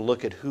begin to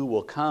look at who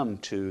will come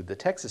to the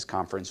Texas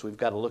Conference, we've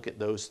got to look at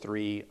those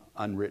 3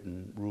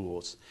 unwritten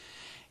rules.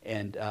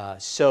 And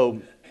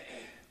so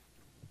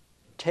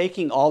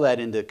taking all that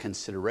into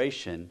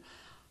consideration,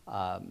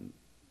 I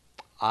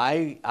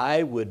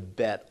would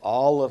bet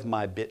all of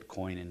my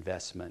Bitcoin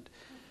investment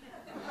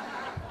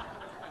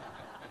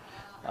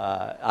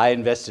I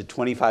invested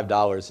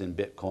 $25 in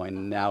Bitcoin,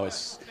 and now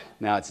it's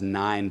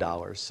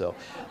 $9. So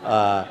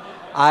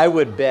I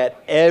would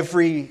bet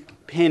every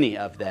penny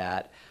of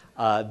that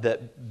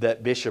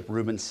that Bishop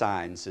Reuben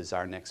Sines is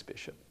our next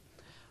bishop.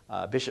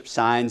 Bishop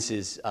Sines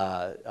is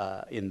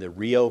in the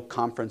Rio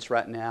conference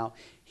right now.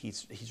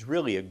 He's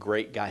really a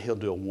great guy. He'll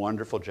do a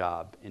wonderful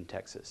job in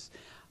Texas.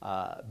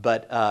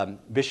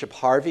 But Bishop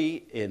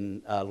Harvey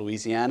in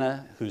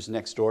Louisiana, who's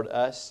next door to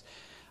us,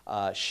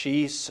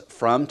 she's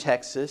from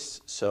Texas,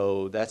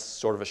 so that's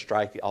sort of a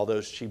strike, although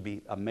she'd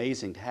be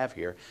amazing to have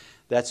here.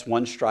 That's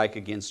one strike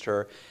against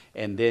her.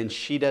 And then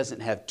she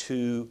doesn't have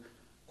two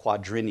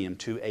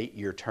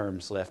 8-year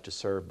terms left to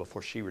serve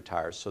before she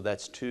retires. So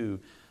that's 2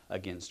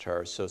 against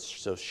her,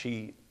 so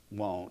she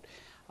won't.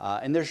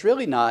 And there's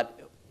really not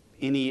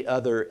any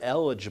other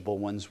eligible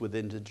ones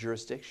within the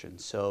jurisdiction.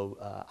 So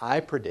I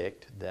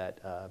predict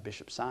that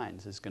Bishop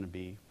Sines is going to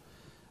be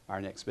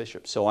our next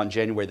bishop. So on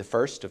January the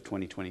 1st of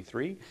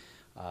 2023,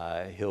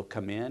 he'll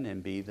come in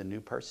and be the new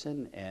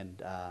person.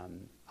 And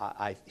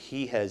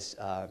he's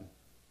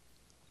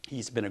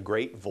been a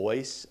great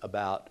voice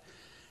about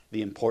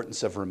the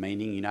importance of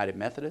remaining United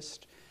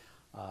Methodist.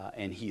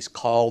 And he's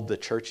called the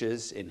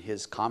churches in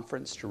his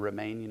conference to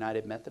remain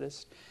United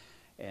Methodist.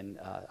 And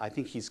I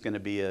think he's going to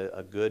be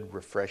a good,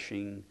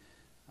 refreshing,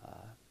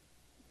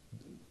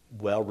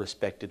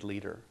 well-respected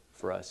leader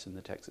for us in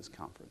the Texas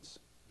Conference.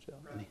 So,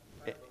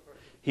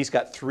 he's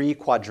got 3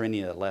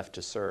 quadrennia left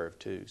to serve,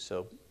 too.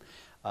 So,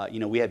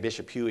 we had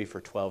Bishop Huey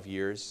for 12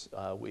 years.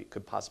 We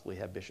could possibly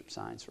have Bishop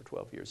Sines for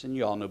 12 years. And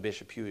you all know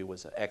Bishop Huey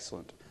was an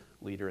excellent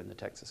leader in the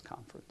Texas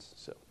Conference.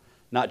 So,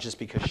 not just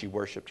because she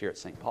worshiped here at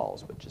St.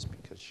 Paul's, but just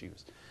because she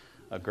was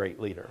a great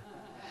leader.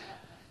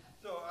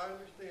 So I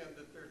understand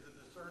that there's a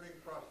discerning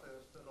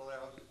process that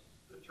allows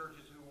the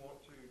churches who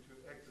want to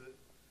exit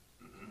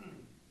the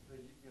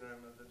United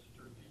Methodist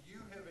Church. Do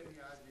you have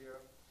any idea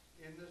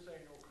in this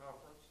annual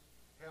conference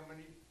how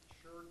many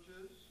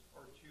churches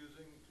are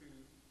choosing to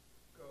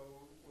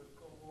go with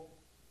Coldwell?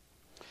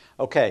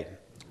 Okay,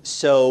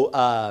 so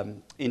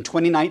in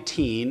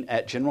 2019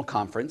 at General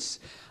Conference,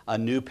 a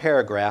new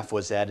paragraph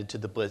was added to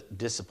the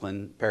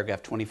discipline,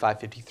 paragraph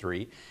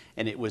 2553,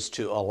 and it was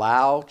to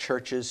allow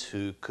churches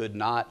who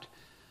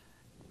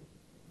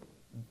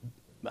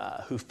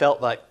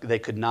felt like they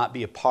could not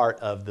be a part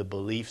of the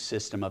belief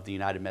system of the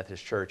United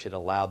Methodist Church. It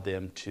allowed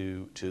them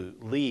to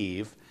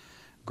leave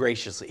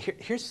graciously.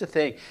 Here's the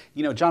thing,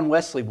 John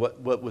Wesley,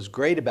 what was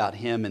great about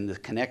him and the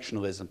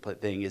connectionalism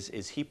thing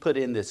is he put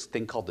in this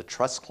thing called the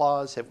trust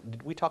clause.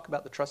 Did we talk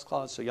about the trust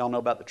clause? So y'all know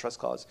about the trust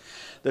clause?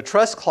 The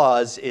trust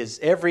clause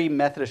is every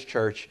Methodist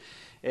church,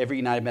 every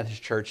United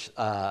Methodist Church,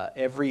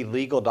 every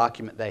legal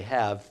document they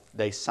have,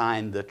 they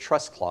sign the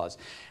trust clause.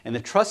 And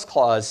the trust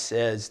clause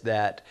says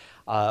that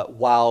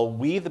while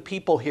we, the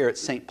people here at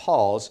St.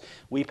 Paul's,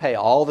 we pay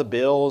all the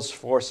bills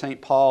for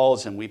St.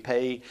 Paul's, and we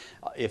pay,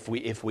 if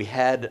we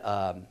had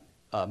a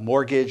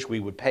mortgage, we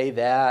would pay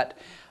that,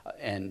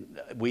 and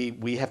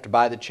we have to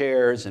buy the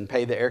chairs and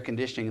pay the air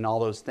conditioning and all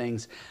those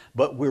things.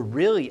 But we're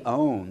really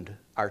owned,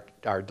 our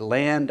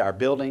land, our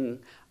building,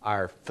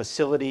 our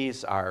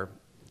facilities, our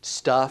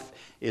stuff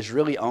is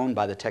really owned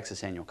by the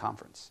Texas Annual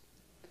Conference.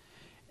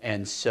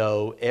 And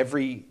so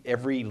every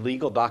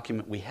legal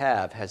document we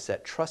have has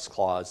that trust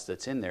clause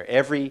that's in there.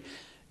 Every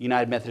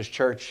United Methodist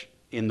Church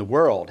in the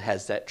world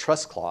has that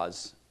trust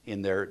clause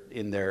in their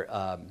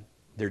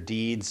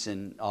deeds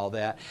and all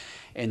that.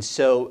 And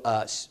so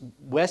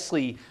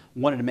Wesley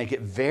wanted to make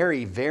it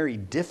very, very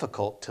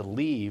difficult to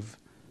leave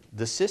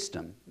the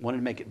system. Wanted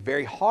to make it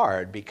very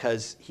hard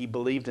because he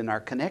believed in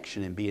our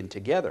connection and being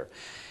together.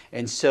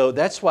 And so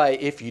that's why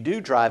if you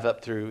do drive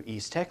up through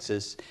East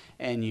Texas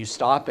and you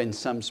stop in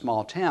some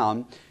small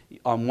town,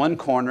 on one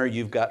corner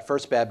you've got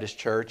First Baptist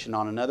Church, and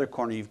on another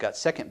corner you've got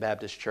Second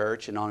Baptist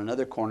Church, and on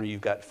another corner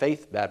you've got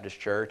Faith Baptist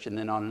Church, and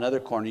then on another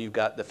corner you've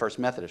got the First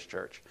Methodist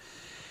Church.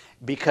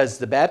 Because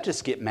the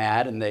Baptists get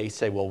mad and they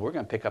say, well, we're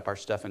going to pick up our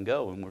stuff and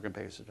go, and we're going to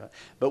pick up stuff.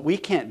 But we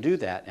can't do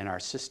that in our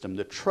system.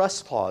 The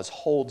trust clause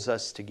holds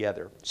us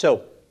together.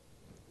 So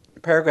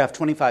paragraph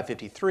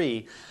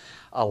 2553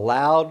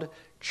 allowed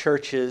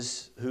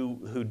churches who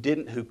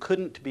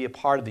couldn't be a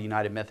part of the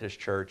United Methodist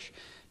Church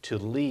to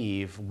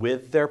leave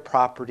with their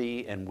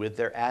property and with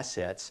their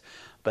assets,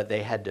 but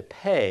they had to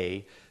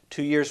pay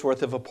 2 years'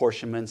 worth of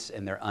apportionments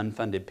and their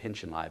unfunded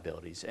pension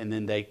liabilities, and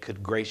then they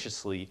could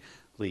graciously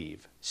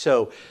leave.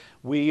 So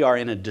we are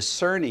in a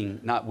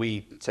discerning, not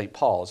we, St.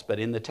 Paul's, but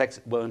in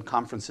in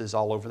conferences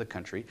all over the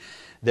country,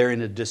 they're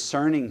in a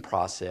discerning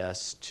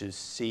process to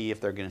see if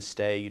they're going to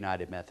stay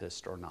United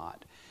Methodist or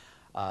not.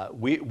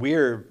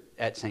 We're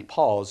at St.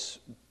 Paul's,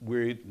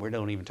 we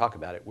don't even talk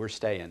about it. We're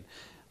staying.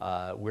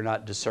 We're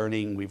not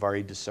discerning. We've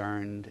already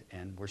discerned,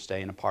 and we're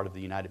staying a part of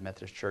the United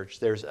Methodist Church.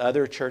 There's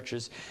other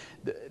churches.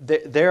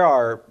 There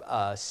are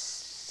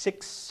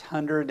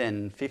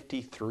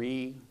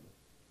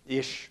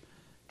 653-ish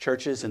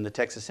churches in the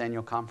Texas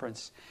Annual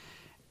Conference,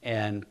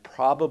 and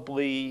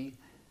probably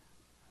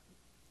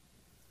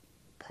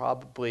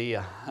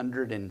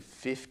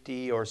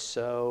 150 or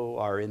so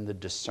are in the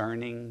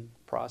discerning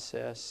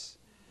process.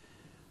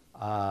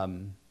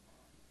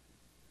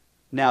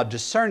 Now,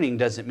 discerning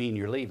doesn't mean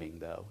you're leaving,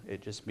 though.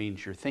 It just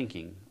means you're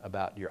thinking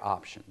about your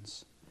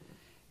options.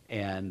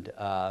 And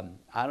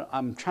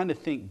I'm trying to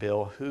think,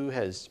 Bill, who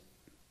has...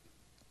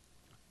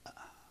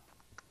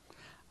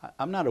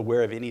 I'm not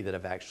aware of any that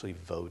have actually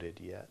voted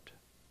yet,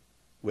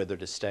 whether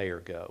to stay or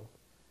go,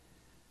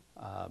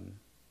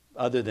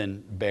 other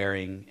than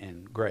Bearing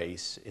and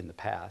Grace in the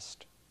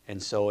past. And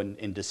so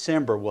in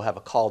December, we'll have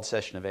a called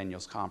session of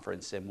Annuals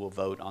Conference, and we'll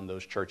vote on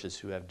those churches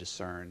who have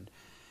discerned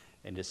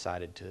and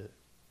decided to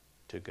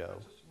go.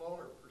 That's a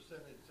smaller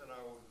percentage than I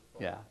would have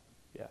thought. Yeah.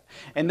 Yeah,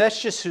 and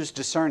that's just who's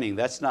discerning.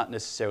 That's not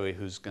necessarily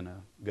who's going to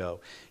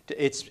go.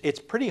 It's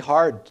pretty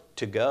hard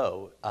to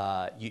go.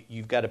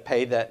 You've got to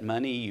pay that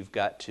money. You've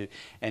got to,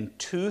 and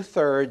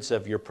 2/3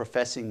 of your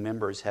professing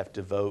members have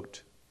to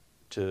vote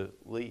to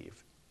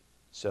leave.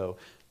 So,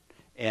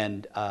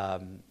 and I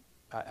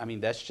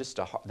mean that's just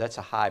that's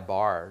a high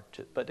bar.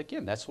 But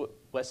again, that's what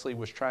Wesley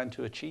was trying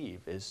to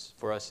achieve. Is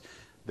for us,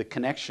 the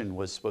connection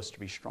was supposed to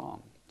be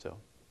strong. So,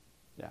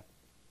 yeah.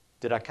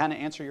 Did I kind of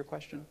answer your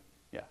question?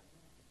 Yeah.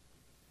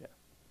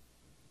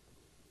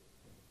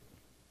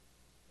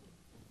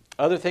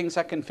 Other things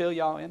I can fill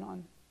y'all in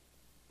on?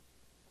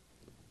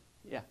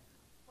 Yeah.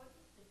 What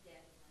is the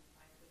deadline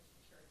by which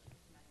churches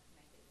must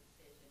make a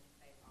decision if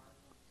they are going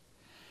to?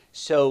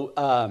 So,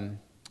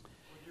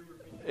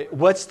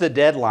 what's the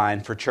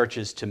deadline for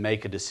churches to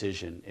make a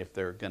decision if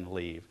they're going to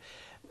leave?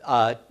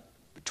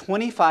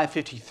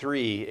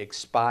 2553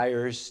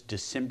 expires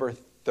December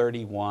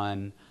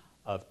 31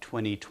 of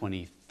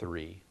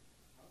 2023.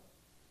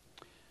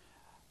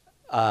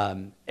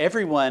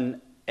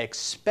 Everyone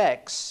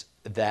expects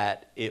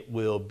that it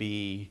will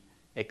be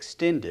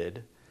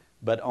extended,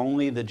 but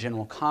only the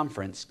General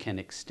Conference can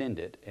extend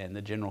it, and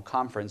the General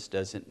Conference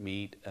doesn't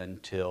meet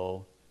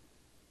until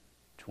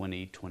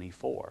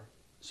 2024.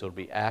 So it'll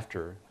be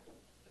after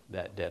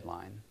that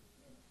deadline.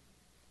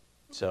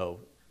 So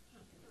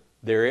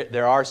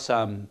there are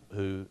some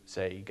who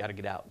say, you got to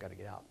get out,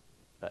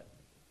 But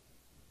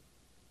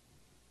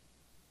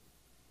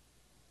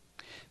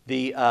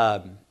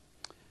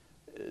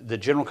the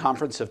General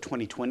Conference of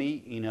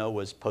 2020,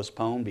 was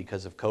postponed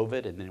because of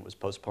COVID, and then it was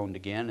postponed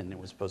again, and it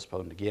was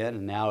postponed again,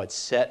 and now it's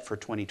set for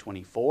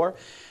 2024.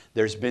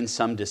 There's been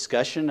some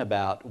discussion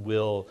about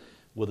will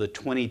the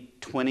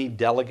 2020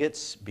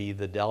 delegates be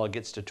the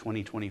delegates to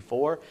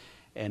 2024?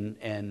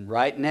 And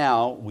right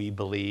now, we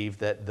believe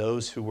that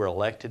those who were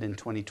elected in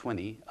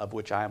 2020, of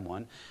which I am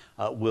one,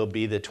 will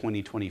be the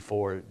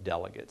 2024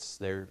 delegates.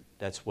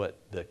 That's what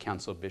the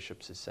Council of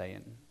Bishops is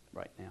saying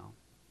right now.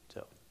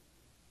 So,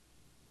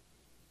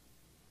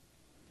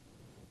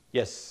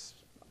 yes?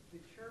 The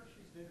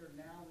churches that are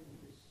now in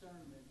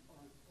discernment,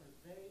 are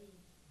they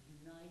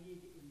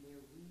united in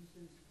their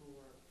reasons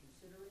for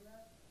considering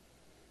that?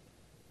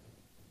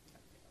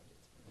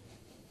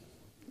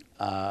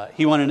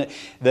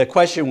 The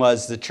question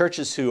was, the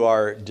churches who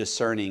are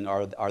discerning,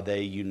 are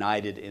they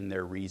united in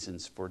their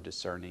reasons for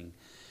discerning?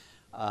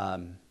 I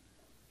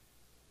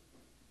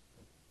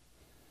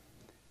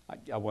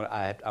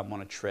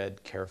want to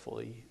tread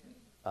carefully.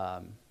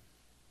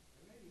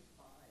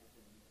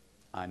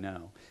 I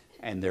know.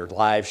 And they're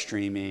live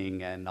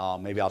streaming, and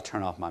maybe I'll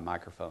turn off my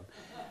microphone.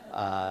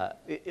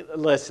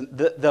 Listen,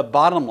 the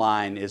bottom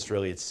line is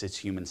really it's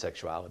human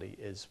sexuality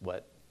is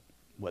what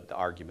the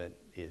argument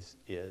is.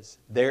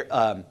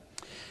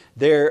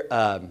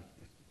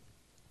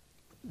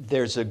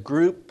 There's a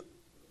group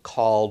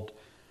called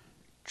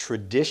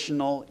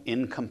traditional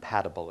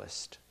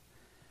incompatibilist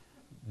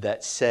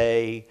that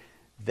say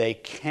they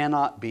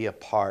cannot be a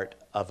part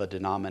of a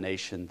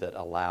denomination that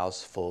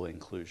allows full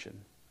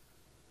inclusion.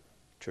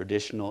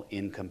 Traditional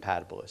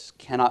incompatibilists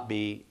cannot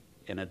be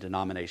in a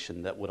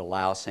denomination that would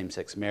allow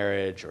same-sex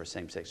marriage or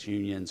same-sex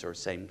unions or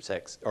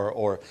same-sex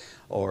or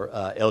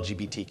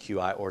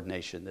LGBTQI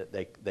ordination. That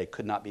they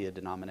could not be in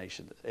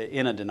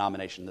a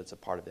denomination that's a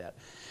part of that.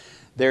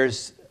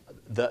 There's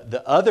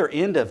the other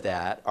end of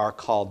that are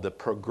called the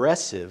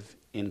progressive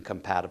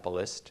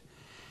incompatibilist,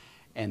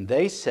 and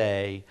they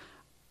say,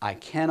 I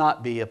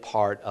cannot be a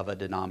part of a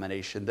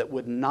denomination that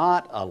would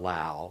not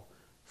allow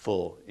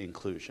full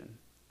inclusion.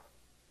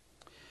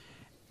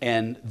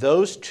 And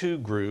those two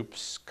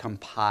groups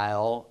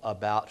compile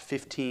about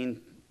 15%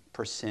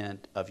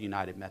 of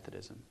United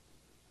Methodism.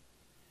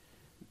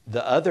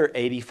 The other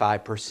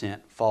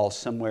 85% falls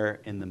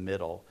somewhere in the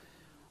middle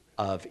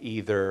of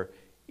either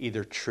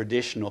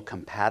traditional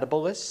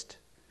compatibilist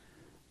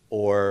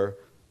or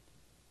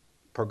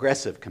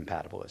progressive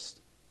compatibilist,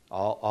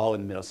 all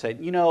in the middle. Saying,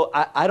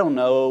 I don't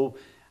know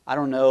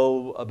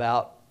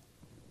about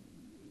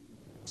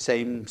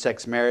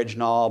same-sex marriage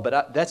and all,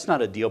 but that's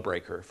not a deal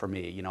breaker for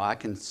me. I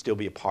can still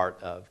be a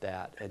part of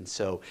that. And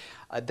so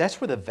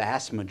that's where the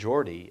vast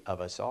majority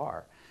of us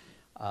are.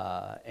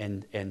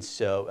 And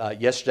so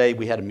yesterday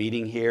we had a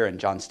meeting here, and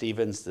John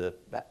Stevens, the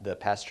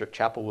pastor at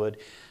Chapelwood,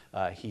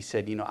 he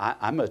said,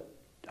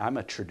 I'm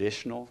a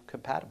traditional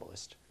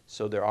compatibilist.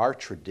 So there are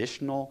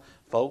traditional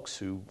folks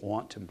who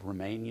want to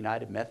remain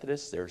United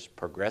Methodists. There's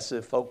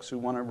progressive folks who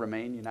want to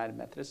remain United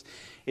Methodists.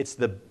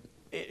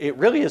 It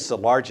really is the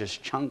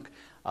largest chunk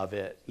of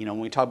it. You know,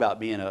 when we talk about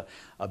being a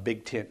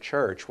big tent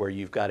church where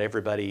you've got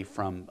everybody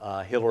from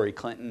Hillary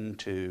Clinton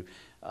to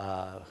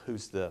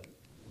who's the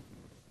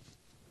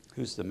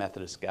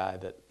Methodist guy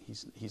that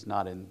he's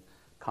not in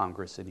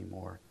Congress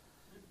anymore.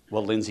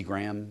 Well, Lindsey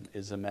Graham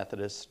is a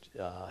Methodist.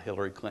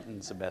 Hillary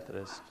Clinton's a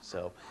Methodist.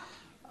 So,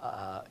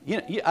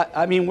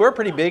 I mean, we're a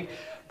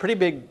pretty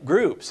big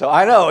group. So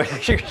I know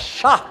you're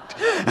shocked.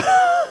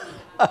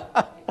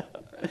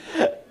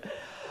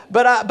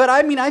 But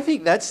I mean, I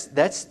think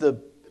that's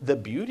the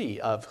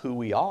beauty of who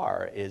we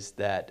are is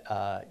that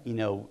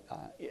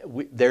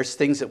there's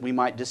things that we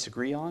might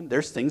disagree on.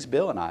 There's things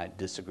Bill and I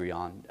disagree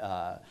on,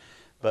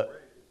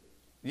 but.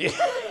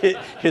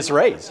 His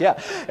race, yeah.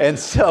 And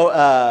so,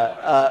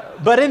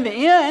 but in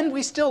the end,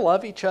 we still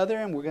love each other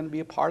and we're going to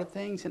be a part of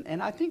things.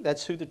 And I think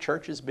that's who the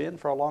church has been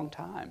for a long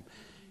time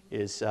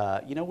is,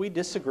 we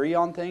disagree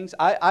on things.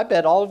 I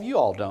bet all of you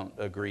all don't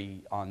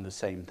agree on the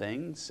same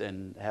things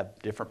and have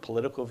different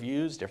political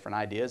views, different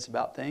ideas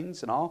about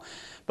things and all.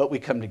 But we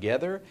come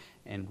together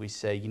and we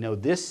say,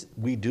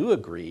 we do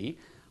agree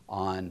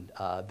on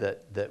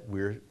that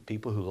we're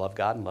people who love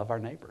God and love our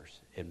neighbors.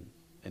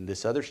 And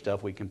this other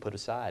stuff we can put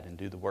aside and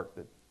do the work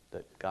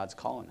that God's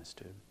calling us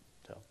to.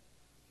 So,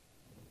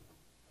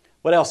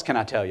 what else can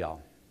I tell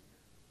y'all?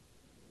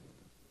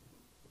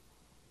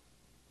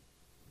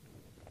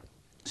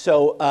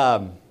 So,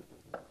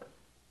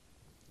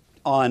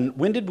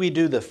 when did we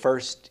do the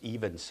first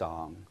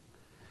evensong?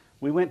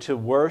 We went to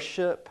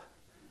worship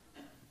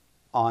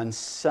on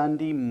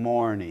Sunday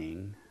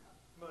morning.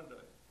 Monday.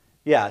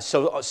 Yeah,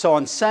 so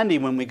on Sunday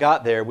when we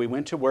got there, we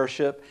went to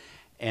worship.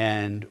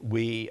 And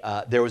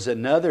there was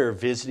another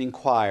visiting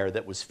choir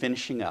that was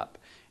finishing up.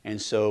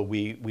 And so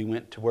we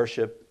went to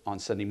worship on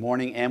Sunday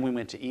morning and we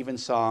went to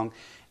evensong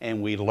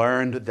and we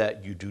learned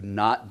that you do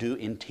not do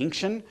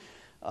intinction.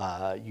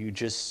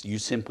 You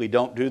simply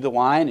don't do the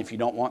wine. If you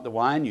don't want the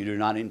wine, you do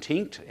not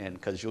intinct, and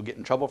because you'll get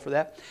in trouble for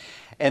that.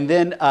 And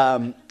then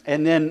on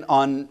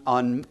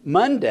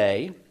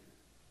Monday,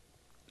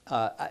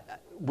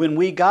 when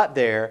we got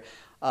there,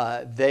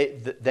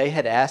 they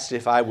had asked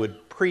if I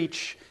would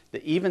preach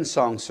the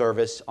evensong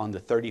service on the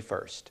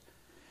 31st.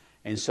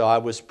 And so I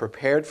was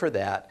prepared for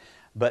that.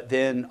 But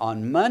then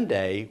on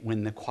Monday,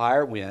 when the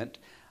choir went,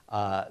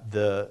 one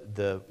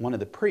of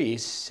the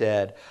priests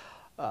said,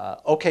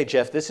 okay,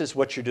 Jeff, this is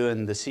what you're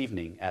doing this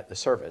evening at the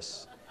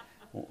service.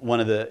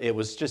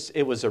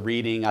 It was a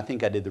reading. I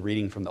think I did the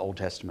reading from the Old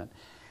Testament.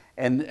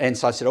 And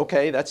so I said,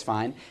 okay, that's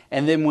fine.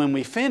 And then when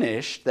we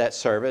finished that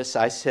service,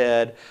 I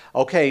said,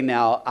 okay,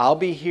 now I'll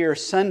be here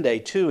Sunday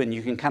too, and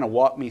you can kind of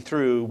walk me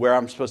through where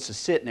I'm supposed to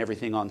sit and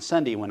everything on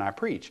Sunday when I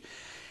preach.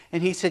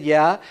 And he said,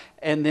 yeah,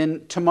 and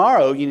then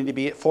tomorrow you need to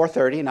be at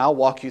 4:30, and I'll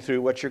walk you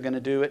through what you're going to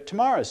do at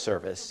tomorrow's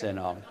service.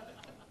 And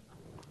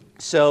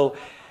so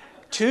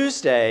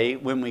Tuesday,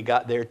 when we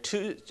got there,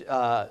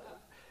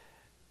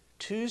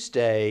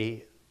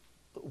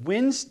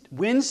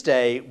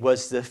 Wednesday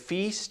was the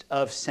feast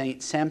of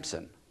St.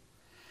 Samson.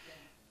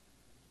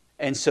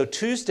 And so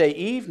Tuesday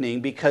evening,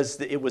 because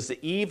it was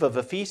the eve of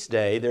a feast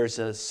day, there's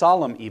a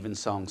solemn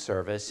evensong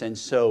service. And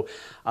so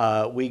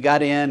we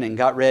got in and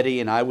got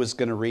ready, and I was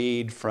going to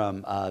read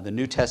from the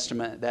New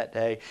Testament that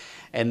day.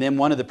 And then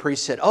one of the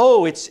priests said,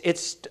 oh,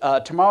 it's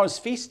tomorrow's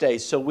feast day,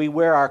 so we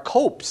wear our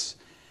copes.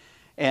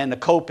 And a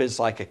cope is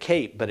like a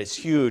cape, but it's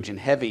huge and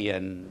heavy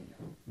and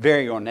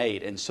very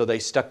ornate. And so they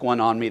stuck one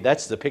on me.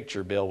 That's the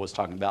picture Bill was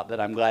talking about that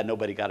I'm glad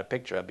nobody got a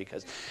picture of,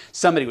 because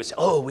somebody would say,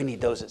 oh, we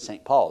need those at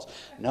St. Paul's.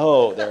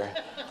 No, they're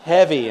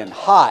heavy and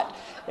hot.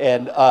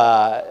 And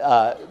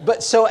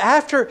but so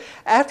after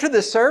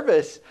the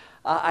service,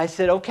 I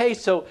said, okay,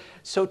 so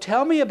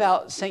tell me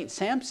about St.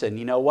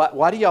 Samson.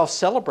 Why do y'all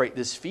celebrate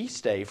this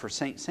feast day for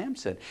St.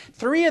 Samson?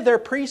 3 of their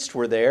priests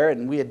were there,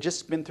 and we had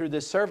just been through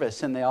this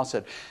service, and they all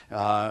said,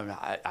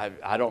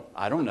 I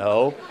don't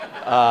know.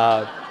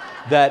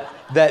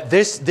 That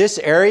this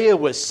area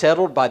was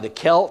settled by the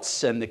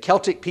Celts, and the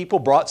Celtic people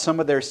brought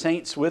some of their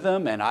saints with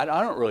them, and I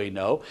don't really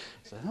know.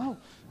 I said, oh,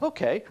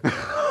 okay.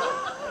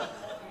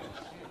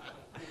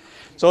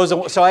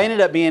 So I ended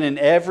up being in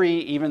every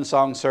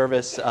evensong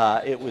service.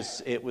 It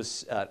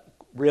was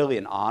really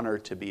an honor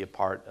to be a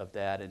part of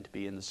that and to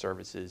be in the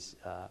services.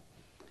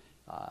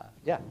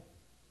 Yeah.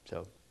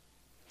 So.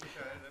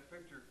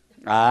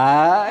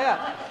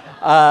 Yeah.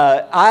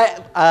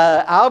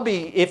 I'll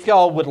be, if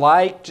y'all would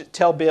like to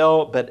tell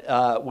Bill,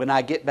 but when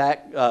I get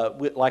back,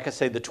 like I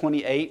say, the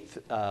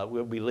 28th,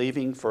 we'll be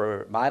leaving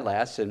for my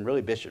last and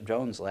really Bishop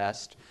Jones'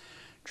 last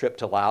trip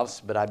to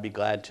Laos, but I'd be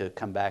glad to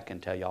come back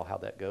and tell y'all how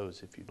that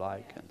goes if you'd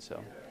like. And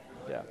so,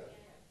 yeah.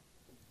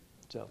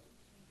 So,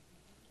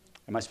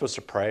 am I supposed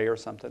to pray or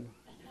something?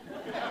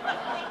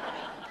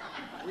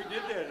 We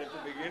did that at the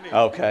beginning.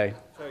 Okay.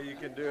 So you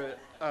can do it.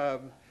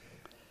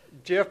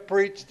 Jeff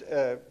preached,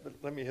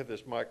 let me hit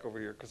this mic over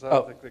here because I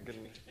don't think they can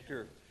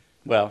hear.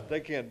 Well, They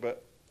can,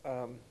 but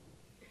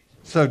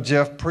So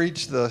Jeff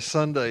preached the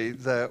Sunday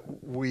that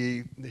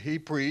he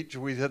preached.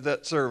 We had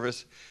that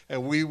service,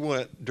 and we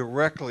went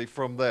directly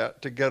from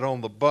that to get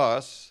on the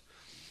bus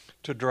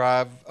to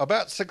drive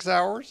about 6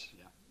 hours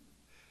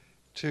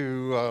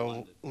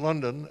to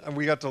London. And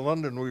we got to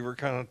London, we were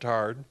kind of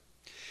tired.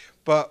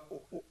 But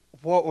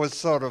what was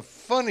sort of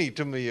funny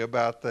to me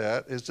about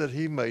that is that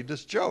he made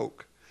this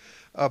joke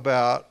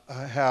about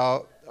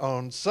how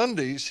on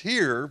Sundays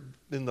here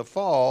in the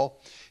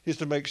fall, he used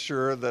to make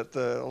sure that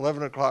the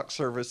 11 o'clock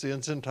service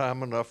ends in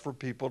time enough for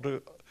people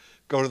to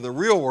go to the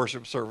real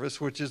worship service,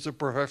 which is a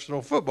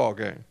professional football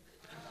game,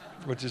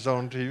 which is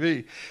on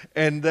TV.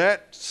 And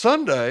that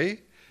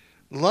Sunday,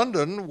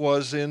 London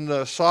was in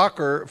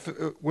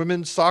the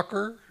women's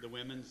soccer. The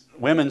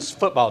women's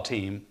football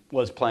team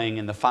was playing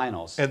in the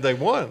finals. And they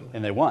won.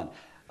 And they won.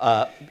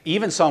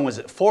 Evensong was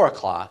at 4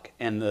 o'clock,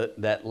 and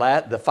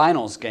the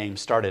finals game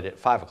started at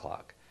 5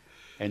 o'clock.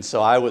 And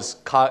so I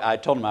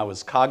told him I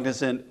was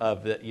cognizant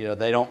of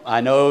that.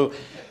 I know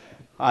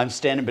I'm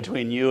standing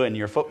between you and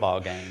your football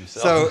game.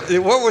 So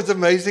what was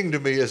amazing to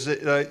me is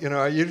that,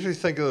 I usually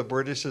think of the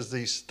British as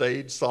these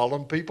staid,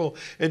 solemn people.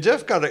 And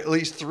Jeff got at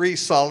least 3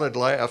 solid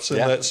laughs in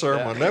that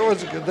sermon. Yeah.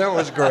 That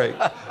was great.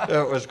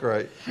 That was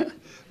great.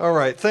 All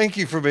right. Thank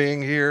you for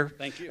being here.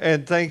 Thank you.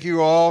 And thank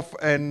you all.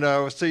 And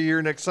we'll see you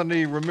here next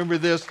Sunday. Remember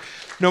this.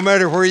 No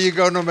matter where you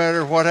go, no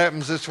matter what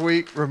happens this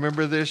week,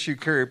 remember this. You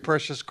carry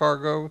precious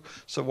cargo.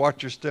 So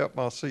watch your step.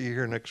 I'll see you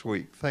here next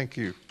week. Thank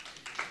you.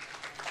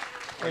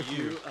 Thank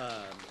you.